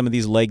because some of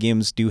these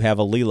legumes do have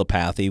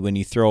allelopathy. When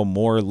you throw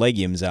more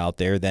legumes out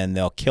there, then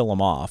they'll kill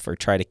them off or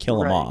try to kill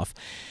them off.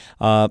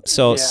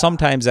 So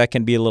sometimes that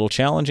can be a little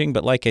challenging,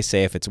 but like I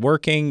say, if it's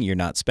working, you're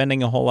not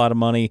spending a whole lot of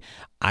money,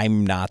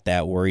 I'm not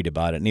that worried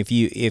about it. And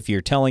if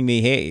you're telling me,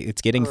 hey,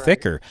 it's getting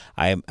thicker,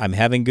 I'm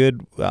having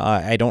good,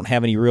 I don't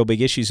have any real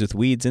big issues with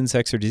weeds,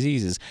 insects, or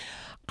diseases,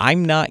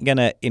 I'm not going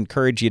to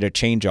encourage you to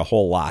change a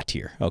whole lot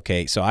here.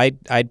 Okay, so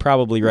I'd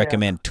probably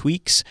recommend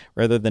tweaks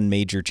rather than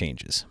major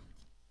changes.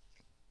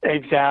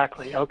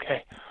 Exactly.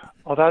 Okay.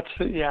 Well,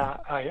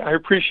 I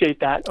appreciate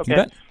that. Okay. You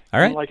bet.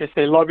 All right. And like I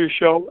say, love your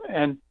show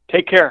and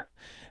take care.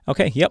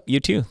 Okay. Yep. You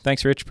too.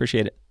 Thanks, Rich.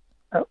 Appreciate it.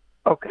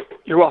 Okay.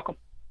 You're welcome.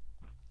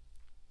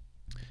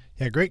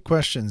 Yeah, great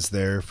questions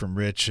there from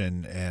Rich,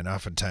 and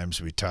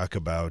oftentimes we talk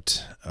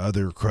about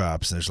other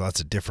crops, and there's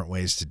lots of different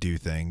ways to do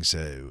things.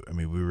 I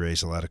mean, we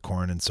raise a lot of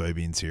corn and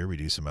soybeans here. We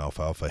do some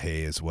alfalfa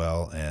hay as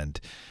well,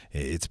 and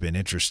it's been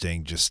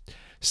interesting just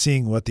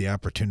seeing what the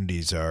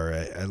opportunities are.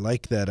 I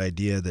like that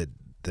idea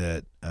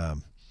that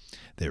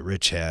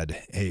Rich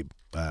had. Hey,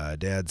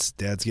 Dad's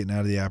getting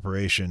out of the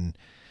operation.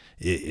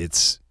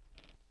 It's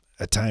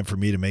a time for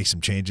me to make some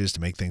changes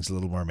to make things a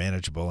little more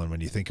manageable. And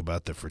when you think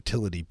about the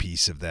fertility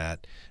piece of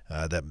that,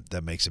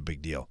 that makes a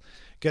big deal.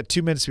 Got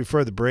 2 minutes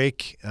before the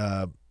break,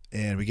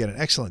 and we got an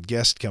excellent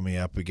guest coming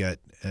up. We got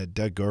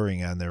Doug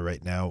Goring on there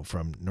right now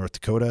from North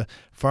Dakota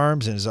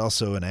Farms, and is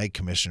also an ag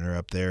commissioner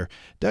up there.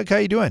 Doug, how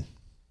you doing?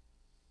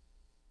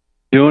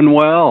 Doing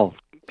well.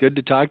 Good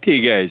to talk to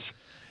you guys.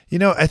 You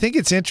know, I think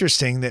it's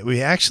interesting that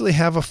we actually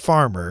have a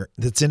farmer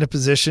that's in a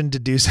position to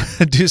do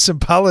some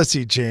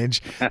policy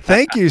change.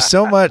 Thank you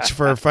so much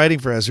for fighting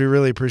for us. We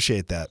really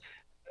appreciate that.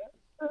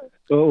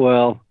 Oh,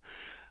 well,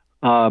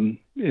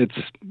 it's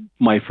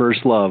my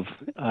first love.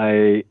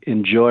 I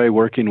enjoy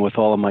working with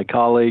all of my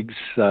colleagues,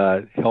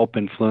 help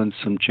influence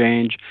some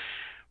change,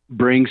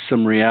 bring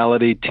some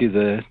reality to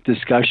the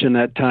discussion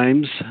at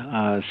times.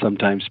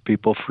 Sometimes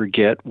people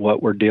forget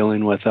what we're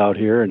dealing with out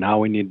here and how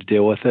we need to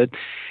deal with it.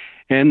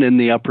 And in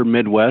the upper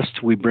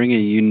Midwest, we bring a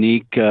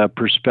unique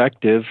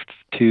perspective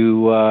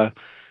to,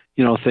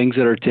 things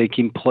that are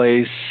taking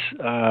place,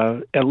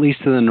 at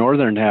least in the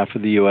northern half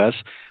of the U.S.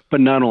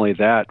 But not only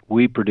that,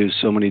 we produce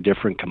so many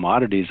different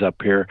commodities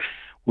up here.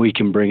 We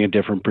can bring a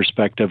different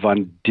perspective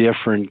on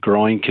different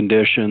growing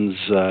conditions,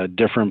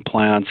 different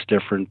plants,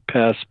 different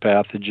pests,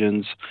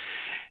 pathogens,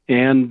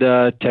 and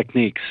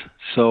techniques.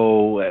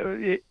 So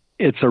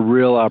it's a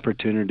real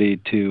opportunity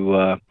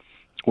to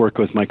work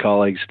with my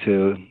colleagues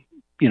to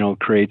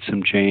create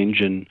some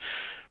change and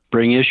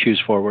bring issues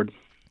forward.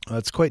 Well,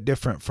 it's quite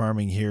different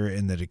farming here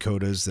in the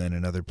Dakotas than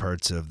in other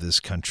parts of this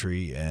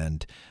country,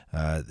 and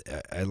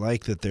I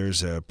like that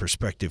there's a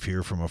perspective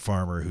here from a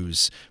farmer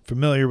who's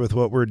familiar with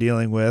what we're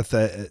dealing with.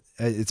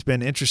 It's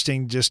been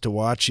interesting just to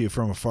watch you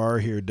from afar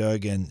here,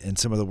 Doug, and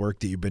some of the work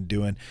that you've been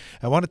doing.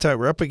 I want to talk.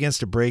 We're up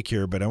against a break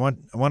here, but I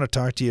want to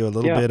talk to you a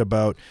little bit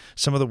about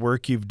some of the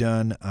work you've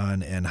done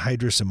on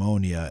anhydrous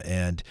ammonia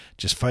and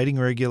just fighting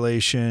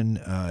regulation,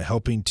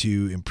 helping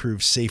to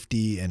improve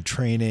safety and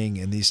training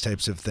and these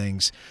types of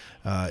things.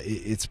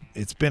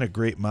 It's been a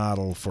great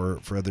model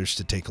for others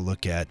to take a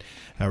look at.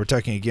 We're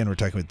talking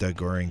with Doug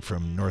Goring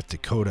from North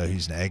Dakota.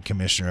 He's an ag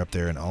commissioner up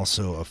there and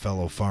also a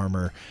fellow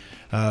farmer.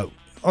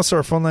 Also,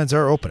 our phone lines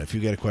are open. If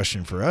you've got a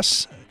question for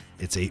us,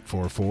 it's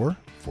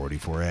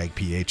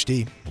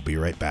 844-44-AG-PHD. We'll be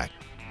right back.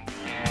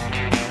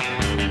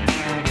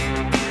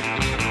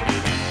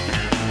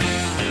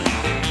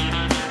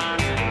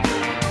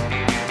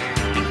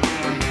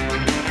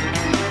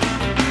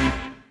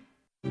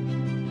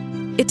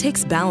 It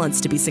takes balance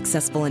to be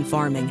successful in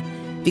farming,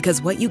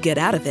 because what you get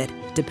out of it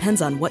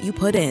depends on what you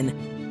put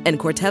in. And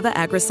Corteva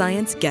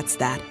Agriscience gets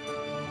that.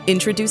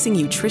 Introducing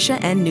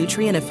Utrisha N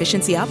Nutrient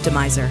Efficiency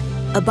Optimizer,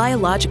 a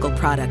biological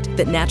product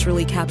that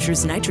naturally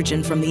captures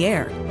nitrogen from the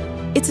air.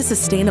 It's a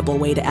sustainable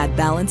way to add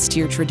balance to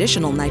your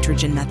traditional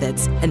nitrogen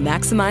methods and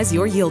maximize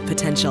your yield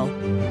potential.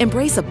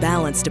 Embrace a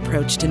balanced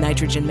approach to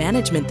nitrogen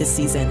management this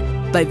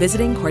season by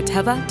visiting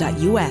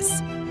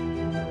corteva.us.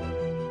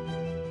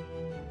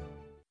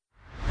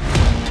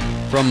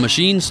 From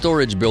machine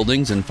storage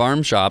buildings and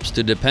farm shops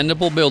to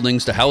dependable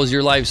buildings to house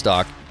your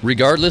livestock,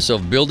 regardless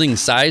of building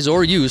size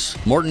or use,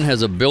 Morton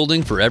has a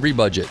building for every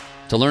budget.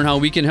 To learn how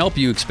we can help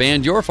you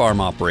expand your farm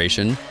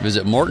operation,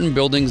 visit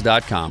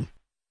mortonbuildings.com.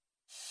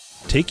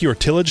 Take your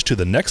tillage to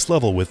the next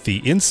level with the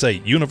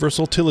Insight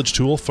Universal Tillage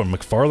Tool from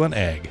McFarland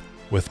Ag.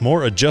 With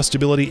more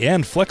adjustability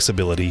and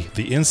flexibility,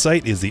 the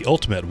Insight is the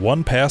ultimate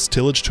one-pass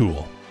tillage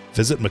tool.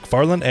 Visit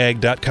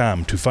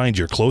mcfarlandag.com to find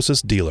your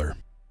closest dealer.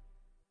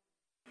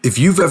 If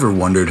you've ever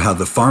wondered how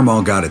the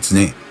Farmall got its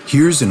name,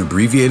 here's an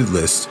abbreviated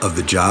list of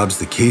the jobs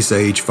the Case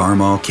IH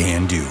Farmall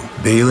can do.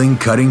 Baling,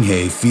 cutting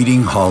hay,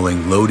 feeding,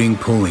 hauling, loading,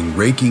 pulling,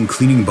 raking,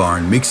 cleaning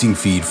barn, mixing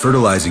feed,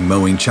 fertilizing,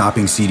 mowing,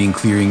 chopping, seeding,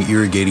 clearing,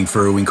 irrigating,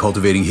 furrowing,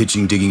 cultivating,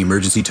 hitching, digging,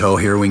 emergency tow,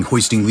 harrowing,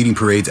 hoisting, leading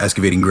parades,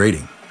 excavating,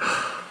 grading.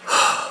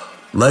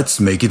 Let's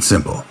make it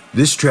simple.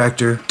 This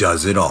tractor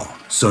does it all.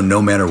 So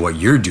no matter what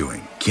you're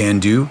doing, Can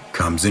Do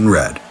comes in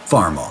red.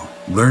 Farmall.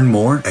 Learn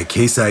more at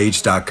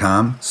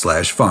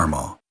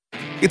caseih.com/farmall.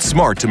 It's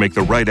smart to make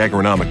the right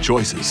agronomic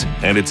choices,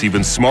 and it's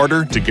even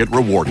smarter to get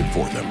rewarded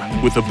for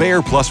them. With the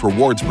Bayer Plus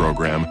Rewards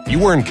program,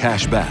 you earn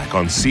cash back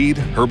on seed,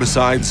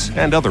 herbicides,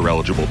 and other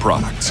eligible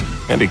products.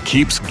 And it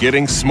keeps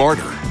getting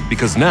smarter,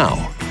 because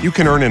now you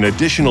can earn an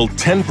additional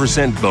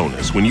 10%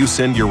 bonus when you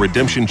send your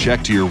redemption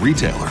check to your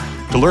retailer.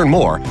 To learn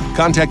more,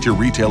 contact your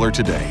retailer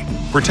today.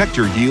 Protect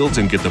your yields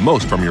and get the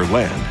most from your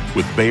land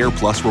with Bayer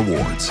Plus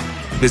Rewards.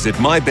 Visit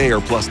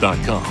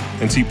mybayerplus.com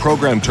and see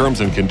program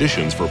terms and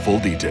conditions for full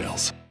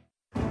details.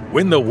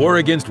 Win the war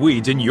against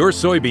weeds in your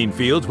soybean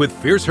fields with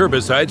fierce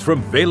herbicides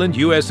from Valent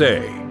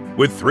USA.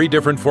 With 3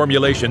 different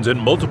formulations and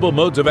multiple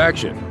modes of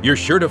action, you're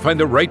sure to find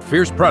the right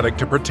fierce product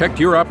to protect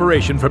your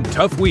operation from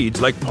tough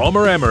weeds like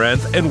Palmer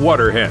amaranth and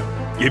water hemp.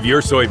 Give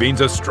your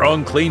soybeans a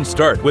strong, clean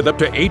start with up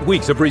to 8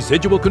 weeks of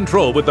residual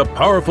control with the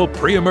powerful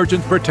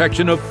pre-emergence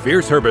protection of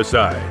Fierce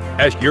herbicide.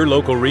 Ask your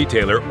local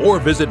retailer or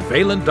visit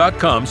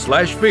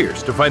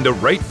valent.com/fierce to find the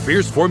right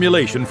Fierce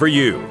formulation for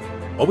you.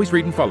 Always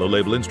read and follow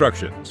label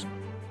instructions.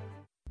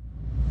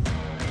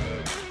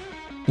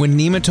 When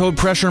nematode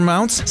pressure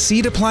mounts,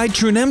 seed-applied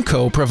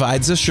Trunemco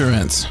provides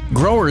assurance.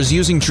 Growers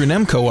using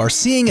Trunemco are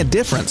seeing a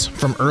difference,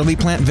 from early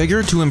plant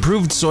vigor to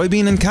improved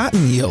soybean and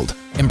cotton yield.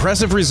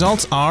 Impressive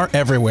results are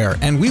everywhere,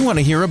 and we want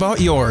to hear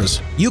about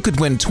yours. You could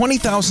win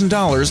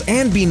 $20,000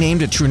 and be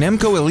named a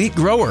Trunemco Elite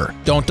Grower.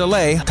 Don't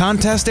delay.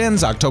 Contest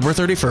ends October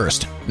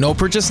 31st. No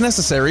purchase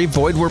necessary.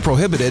 Void where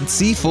prohibited.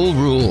 See full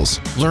rules.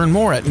 Learn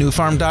more at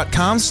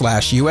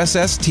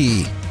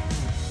newfarm.com/USST.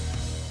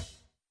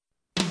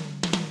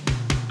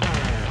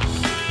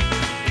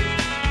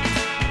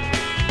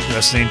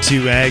 Listening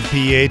to Ag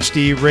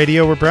PhD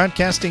Radio. We're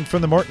broadcasting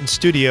from the Morton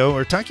studio.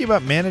 We're talking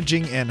about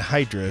managing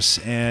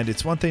anhydrous, and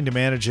it's one thing to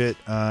manage it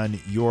on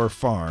your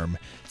farm.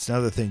 It's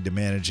another thing to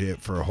manage it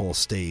for a whole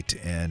state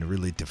and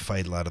really to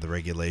fight a lot of the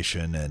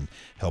regulation and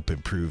help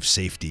improve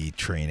safety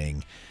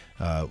training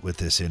with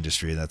this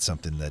industry. That's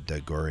something that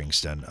Doug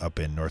Goring's done up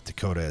in North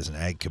Dakota as an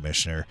ag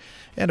commissioner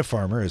and a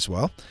farmer as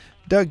well.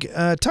 Doug,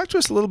 talk to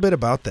us a little bit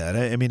about that.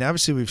 I mean,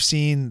 obviously we've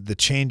seen the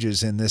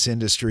changes in this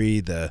industry,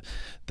 the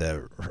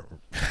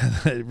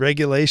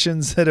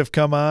regulations that have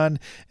come on,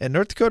 and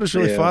North Dakota's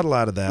really fought a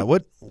lot of that.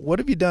 What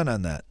have you done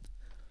on that?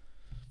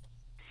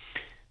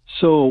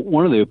 So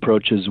one of the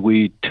approaches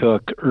we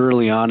took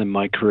early on in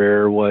my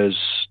career was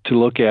to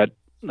look at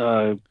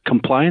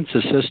compliance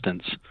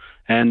assistance,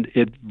 and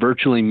it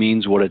virtually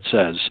means what it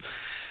says.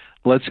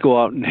 Let's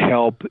go out and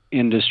help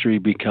industry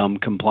become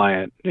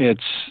compliant.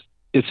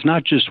 it's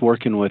not just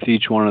working with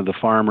each one of the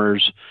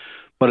farmers,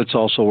 but it's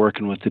also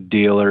working with the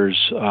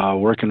dealers,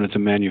 working with the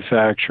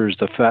manufacturers,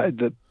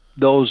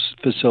 those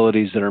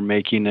facilities that are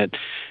making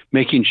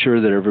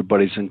sure that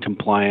everybody's in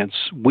compliance.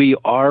 We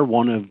are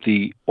one of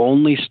the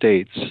only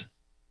states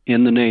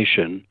in the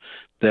nation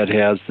that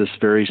has this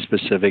very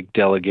specific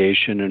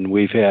delegation, and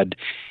we've had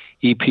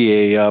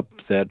EPA up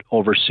that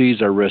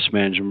oversees our risk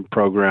management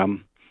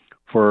program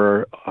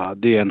for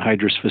the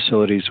anhydrous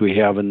facilities we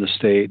have in the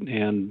state,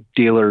 and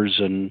dealers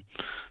and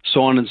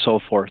so on and so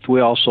forth.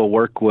 We also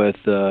work with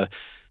the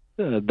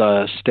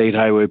State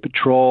Highway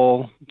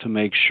Patrol to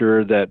make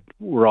sure that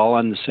we're all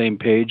on the same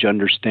page,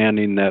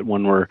 understanding that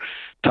when we're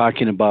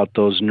talking about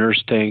those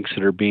nurse tanks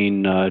that are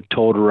being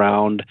towed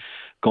around,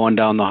 going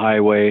down the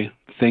highway,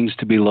 things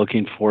to be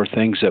looking for,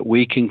 things that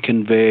we can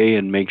convey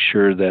and make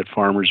sure that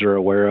farmers are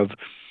aware of.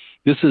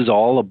 This is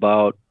all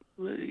about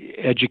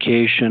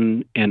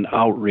education and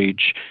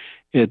outreach.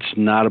 It's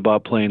not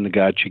about playing the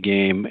gotcha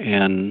game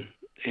and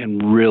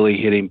really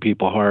hitting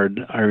people hard.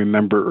 I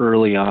remember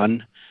early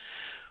on,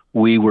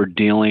 we were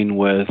dealing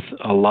with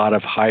a lot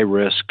of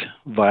high-risk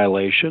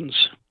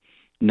violations.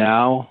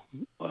 Now,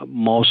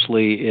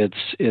 mostly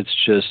it's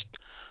just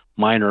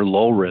minor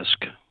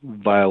low-risk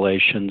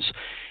violations.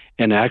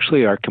 And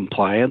actually, our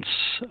compliance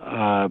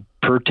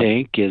per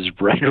tank is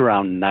right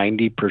around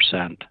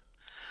 90%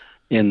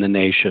 in the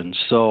nation.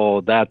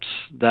 So that's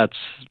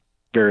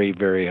very,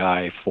 very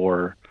high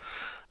for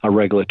a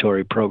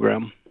regulatory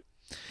program.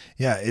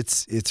 Yeah,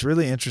 it's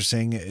really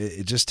interesting.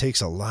 It just takes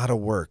a lot of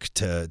work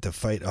to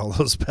fight all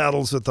those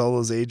battles with all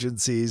those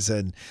agencies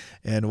and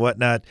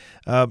whatnot.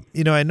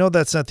 I know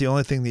that's not the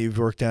only thing that you've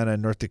worked on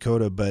in North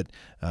Dakota, but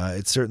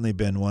it's certainly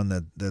been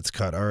one that's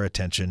caught our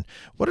attention.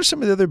 What are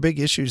some of the other big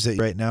issues that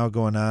right now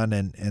going on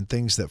and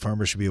things that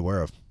farmers should be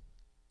aware of?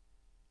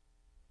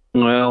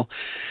 Well,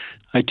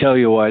 I tell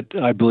you what,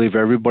 I believe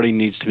everybody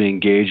needs to be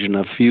engaged in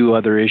a few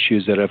other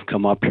issues that have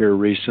come up here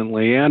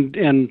recently, and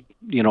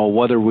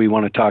whether we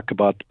want to talk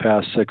about the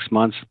past 6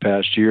 months, the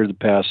past year, the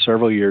past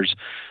several years,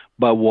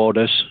 but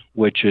WOTUS,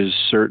 which is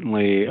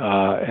certainly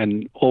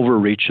an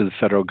overreach of the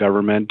federal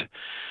government.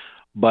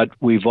 But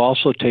we've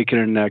also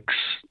taken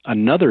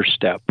another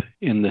step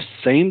in the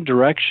same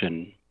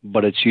direction,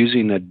 but it's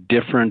using a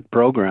different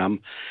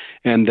program,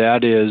 and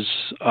that is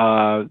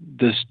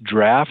this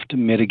draft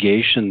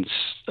mitigation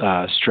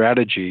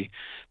strategy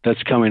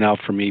that's coming out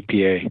from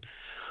EPA.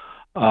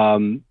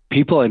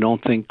 People, I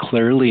don't think,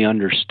 clearly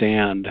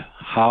understand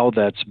how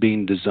that's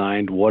being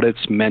designed, what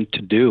it's meant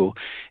to do.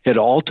 It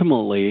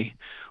ultimately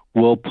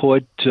will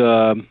put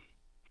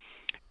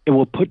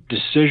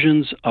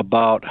decisions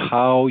about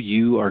how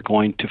you are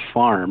going to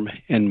farm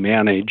and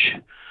manage.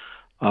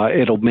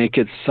 It'll make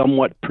it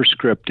somewhat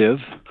prescriptive,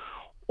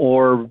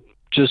 or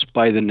just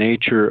by the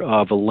nature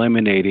of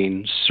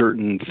eliminating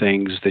certain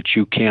things that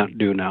you can't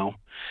do now.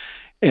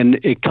 And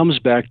it comes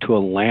back to a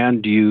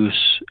land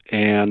use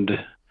and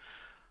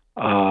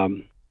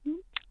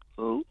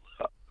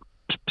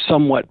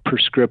somewhat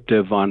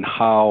prescriptive on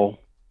how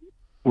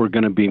we're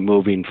going to be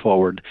moving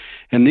forward.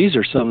 And these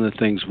are some of the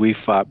things we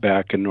fought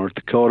back in North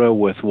Dakota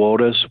with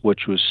WOTUS,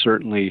 which was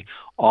certainly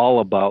all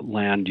about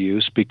land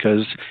use,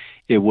 because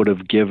it would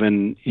have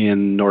given,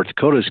 in North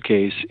Dakota's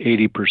case,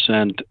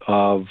 80%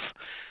 of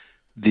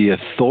the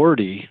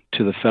authority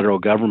to the federal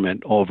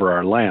government over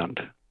our land,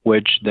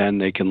 which then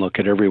they can look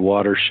at every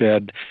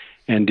watershed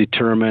and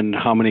determine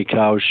how many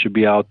cows should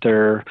be out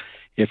there.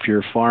 If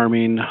you're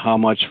farming, how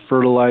much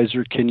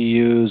fertilizer can you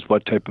use?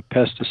 What type of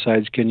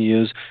pesticides can you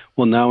use?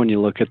 Well, now when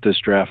you look at this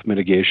draft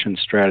mitigation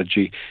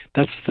strategy,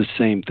 that's the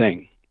same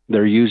thing.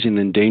 They're using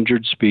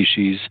endangered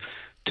species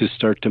to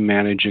start to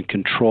manage and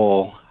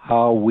control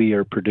how we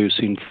are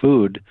producing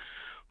food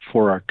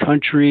for our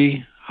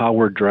country, how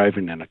we're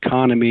driving an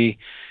economy,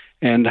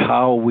 and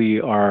how we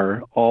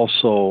are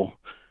also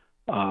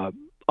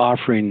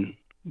offering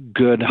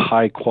good,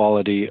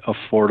 high-quality,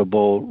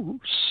 affordable,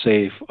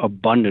 safe,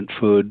 abundant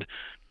food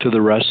to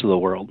the rest of the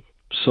world.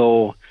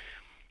 So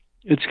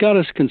it's got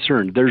us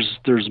concerned.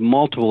 There's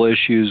multiple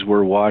issues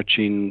we're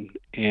watching,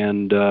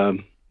 and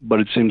but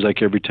it seems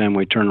like every time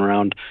we turn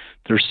around,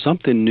 there's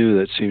something new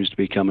that seems to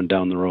be coming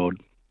down the road.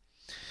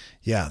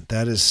 Yeah,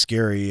 that is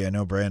scary. I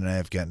know Brian and I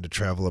have gotten to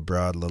travel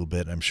abroad a little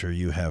bit. I'm sure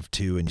you have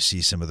too, and you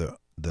see some of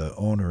the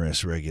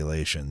onerous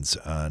regulations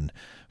on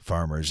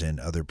farmers in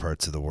other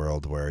parts of the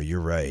world where you're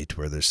right,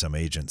 where there's some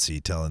agency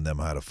telling them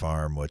how to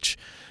farm, which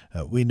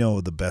we know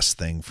the best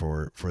thing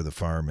for the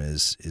farm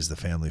is the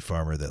family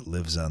farmer that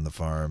lives on the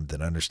farm,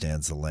 that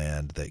understands the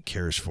land, that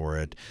cares for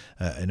it.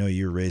 I know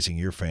you're raising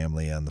your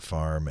family on the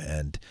farm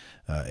and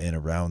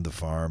around the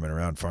farm and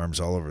around farms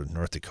all over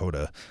North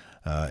Dakota.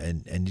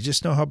 And you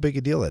just know how big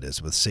a deal it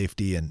is with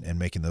safety and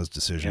making those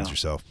decisions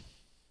yourself.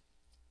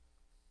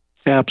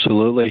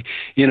 Absolutely.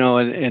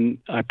 And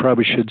I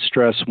probably should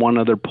stress one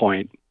other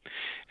point,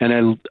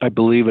 and I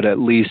believe it at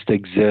least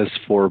exists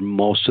for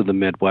most of the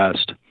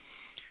Midwest.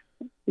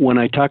 When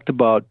I talked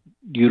about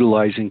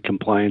utilizing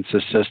compliance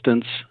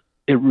assistance,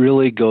 it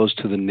really goes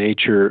to the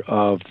nature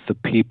of the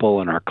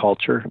people in our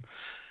culture.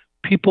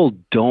 people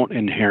don't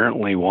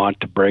inherently want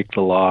to break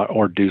the law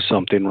or do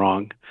something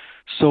wrong.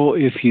 So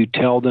if you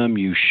tell them,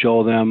 you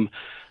show them.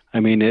 I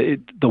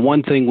mean, the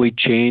one thing we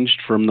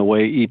changed from the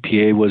way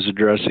EPA was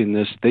addressing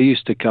this, they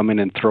used to come in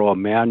and throw a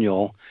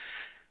manual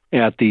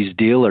at these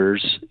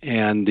dealers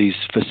and these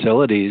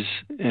facilities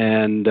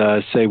and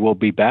say, we'll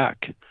be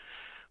back.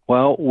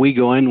 Well, we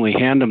go in, we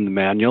hand them the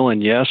manual,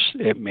 and yes,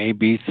 it may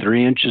be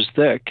 3 inches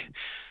thick,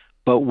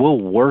 but we'll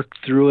work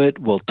through it,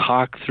 we'll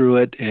talk through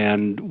it,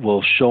 and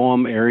we'll show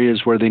them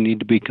areas where they need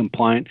to be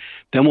compliant.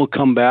 Then we'll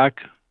come back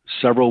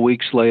several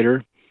weeks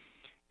later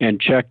and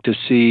check to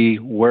see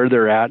where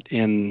they're at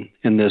in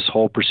this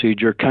whole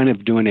procedure, kind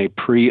of doing a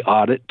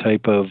pre-audit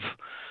type of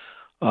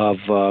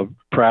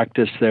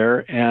practice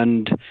there.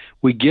 And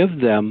we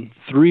give them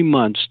 3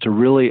 months to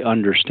really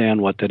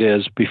understand what that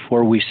is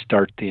before we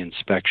start the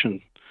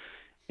inspection.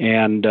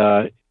 And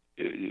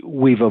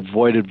we've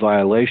avoided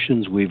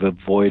violations. We've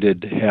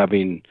avoided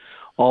having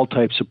all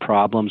types of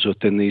problems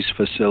within these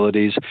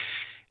facilities.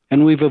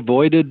 And we've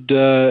avoided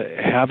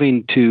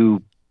having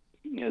to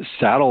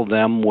saddle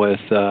them with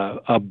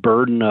a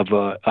burden of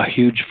a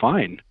huge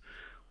fine,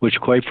 which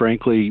quite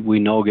frankly we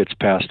know gets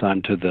passed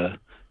on to the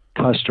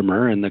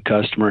customer, and the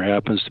customer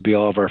happens to be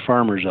all of our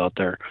farmers out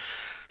there.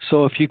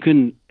 So if you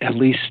can at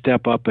least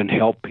step up and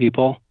help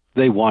people,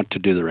 they want to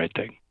do the right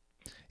thing.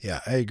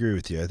 Yeah, I agree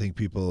with you. I think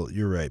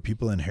you're right.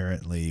 People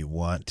inherently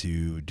want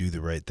to do the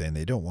right thing.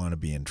 They don't want to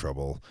be in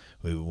trouble.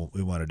 We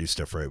want to do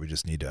stuff right. We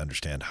just need to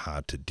understand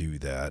how to do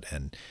that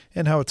and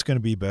how it's going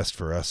to be best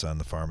for us on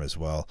the farm as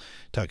well.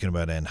 Talking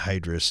about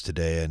anhydrous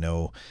today, I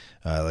know,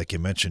 like you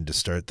mentioned, to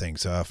start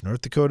things off,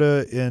 North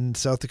Dakota and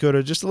South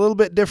Dakota, just a little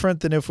bit different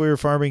than if we were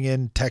farming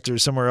in Texas or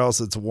somewhere else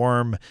that's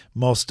warm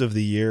most of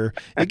the year.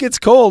 It gets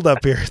cold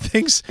up here.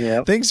 Things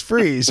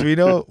freeze. We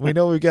know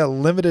we've got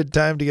limited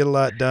time to get a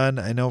lot done.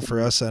 I know for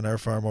us on our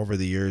farm over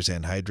the years,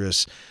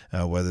 anhydrous,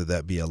 whether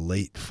that be a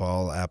late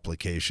fall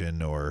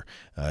application or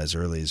as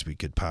early as we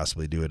could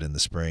possibly do it in the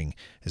spring,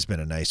 has been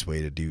a nice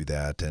way to do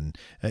that. And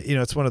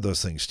it's one of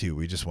those things too.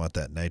 We just want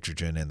that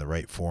nitrogen in the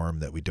right form,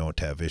 that we don't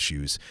have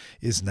issues.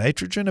 Is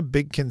nitrogen a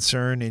big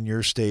concern in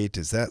your state?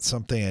 Is that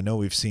something? I know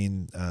we've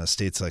seen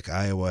states like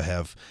Iowa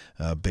have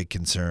big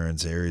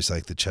concerns, areas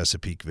like the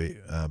Chesapeake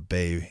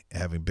Bay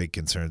having big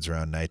concerns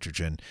around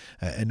nitrogen.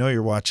 I know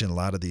you're watching a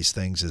lot of these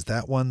things. Is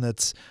that one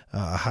that's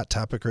a hot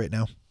topic right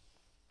now?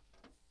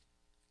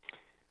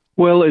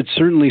 Well, it's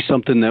certainly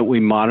something that we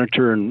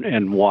monitor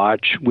and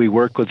watch. We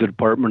work with the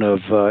Department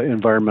of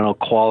Environmental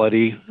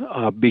Quality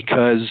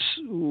because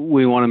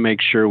we want to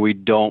make sure we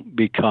don't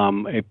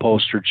become a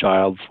poster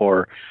child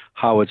for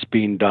how it's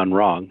being done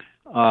wrong.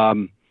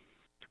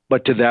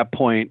 But to that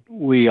point,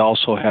 we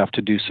also have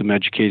to do some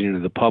educating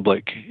of the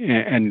public.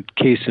 And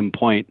case in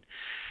point,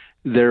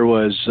 there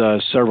was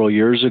several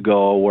years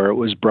ago where it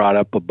was brought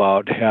up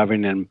about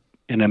having an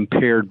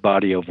impaired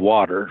body of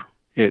water.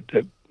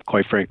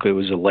 Quite frankly, it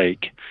was a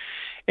lake.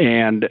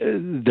 And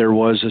there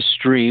was a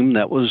stream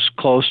that was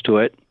close to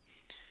it.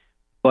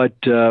 But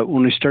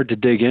when we start to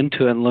dig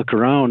into it and look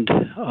around,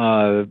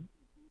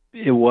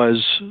 it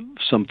was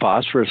some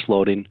phosphorus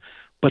loading,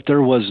 but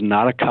there was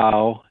not a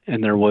cow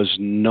and there was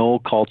no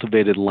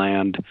cultivated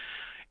land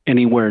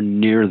anywhere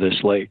near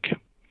this lake.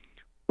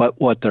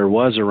 But what there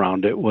was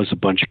around it was a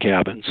bunch of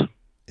cabins.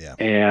 Yeah.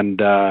 And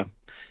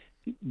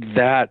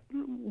that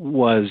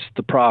was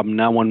the problem.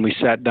 Now, when we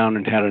sat down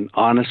and had an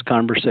honest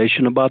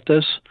conversation about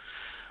this,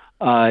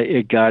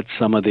 it got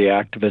some of the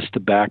activists to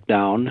back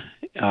down,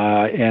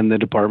 and the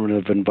Department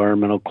of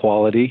Environmental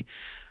Quality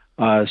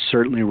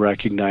certainly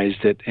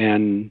recognized it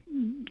and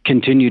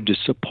continued to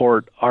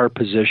support our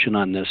position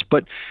on this.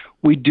 But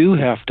we do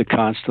have to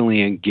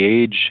constantly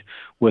engage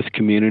with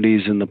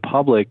communities and the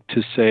public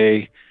to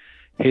say,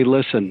 hey,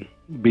 listen,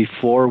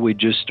 before we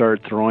just start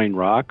throwing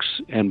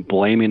rocks and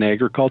blaming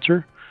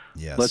agriculture,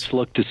 let's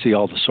look to see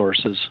all the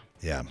sources.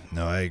 Yeah,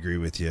 no, I agree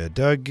with you.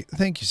 Doug,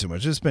 thank you so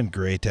much. It's been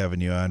great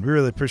having you on. We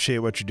really appreciate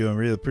what you're doing.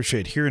 Really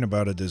appreciate hearing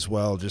about it as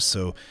well, just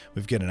so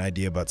we've got an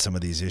idea about some of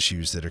these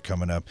issues that are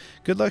coming up.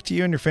 Good luck to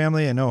you and your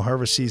family. I know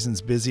harvest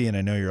season's busy, and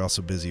I know you're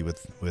also busy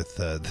with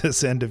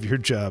this end of your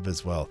job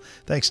as well.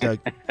 Thanks, Doug.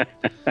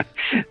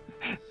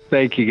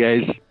 Thank you,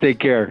 guys. Take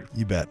care.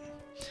 You bet.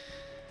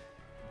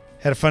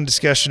 Had a fun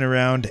discussion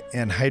around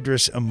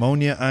anhydrous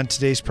ammonia on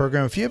today's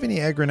program. If you have any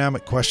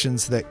agronomic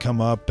questions that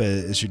come up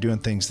as you're doing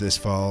things this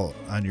fall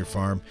on your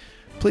farm,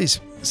 please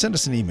send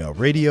us an email,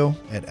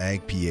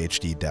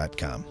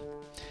 radio@agphd.com.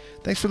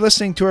 Thanks for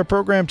listening to our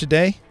program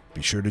today.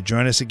 Be sure to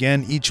join us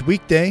again each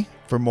weekday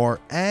for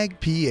more Ag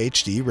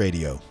PhD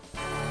Radio.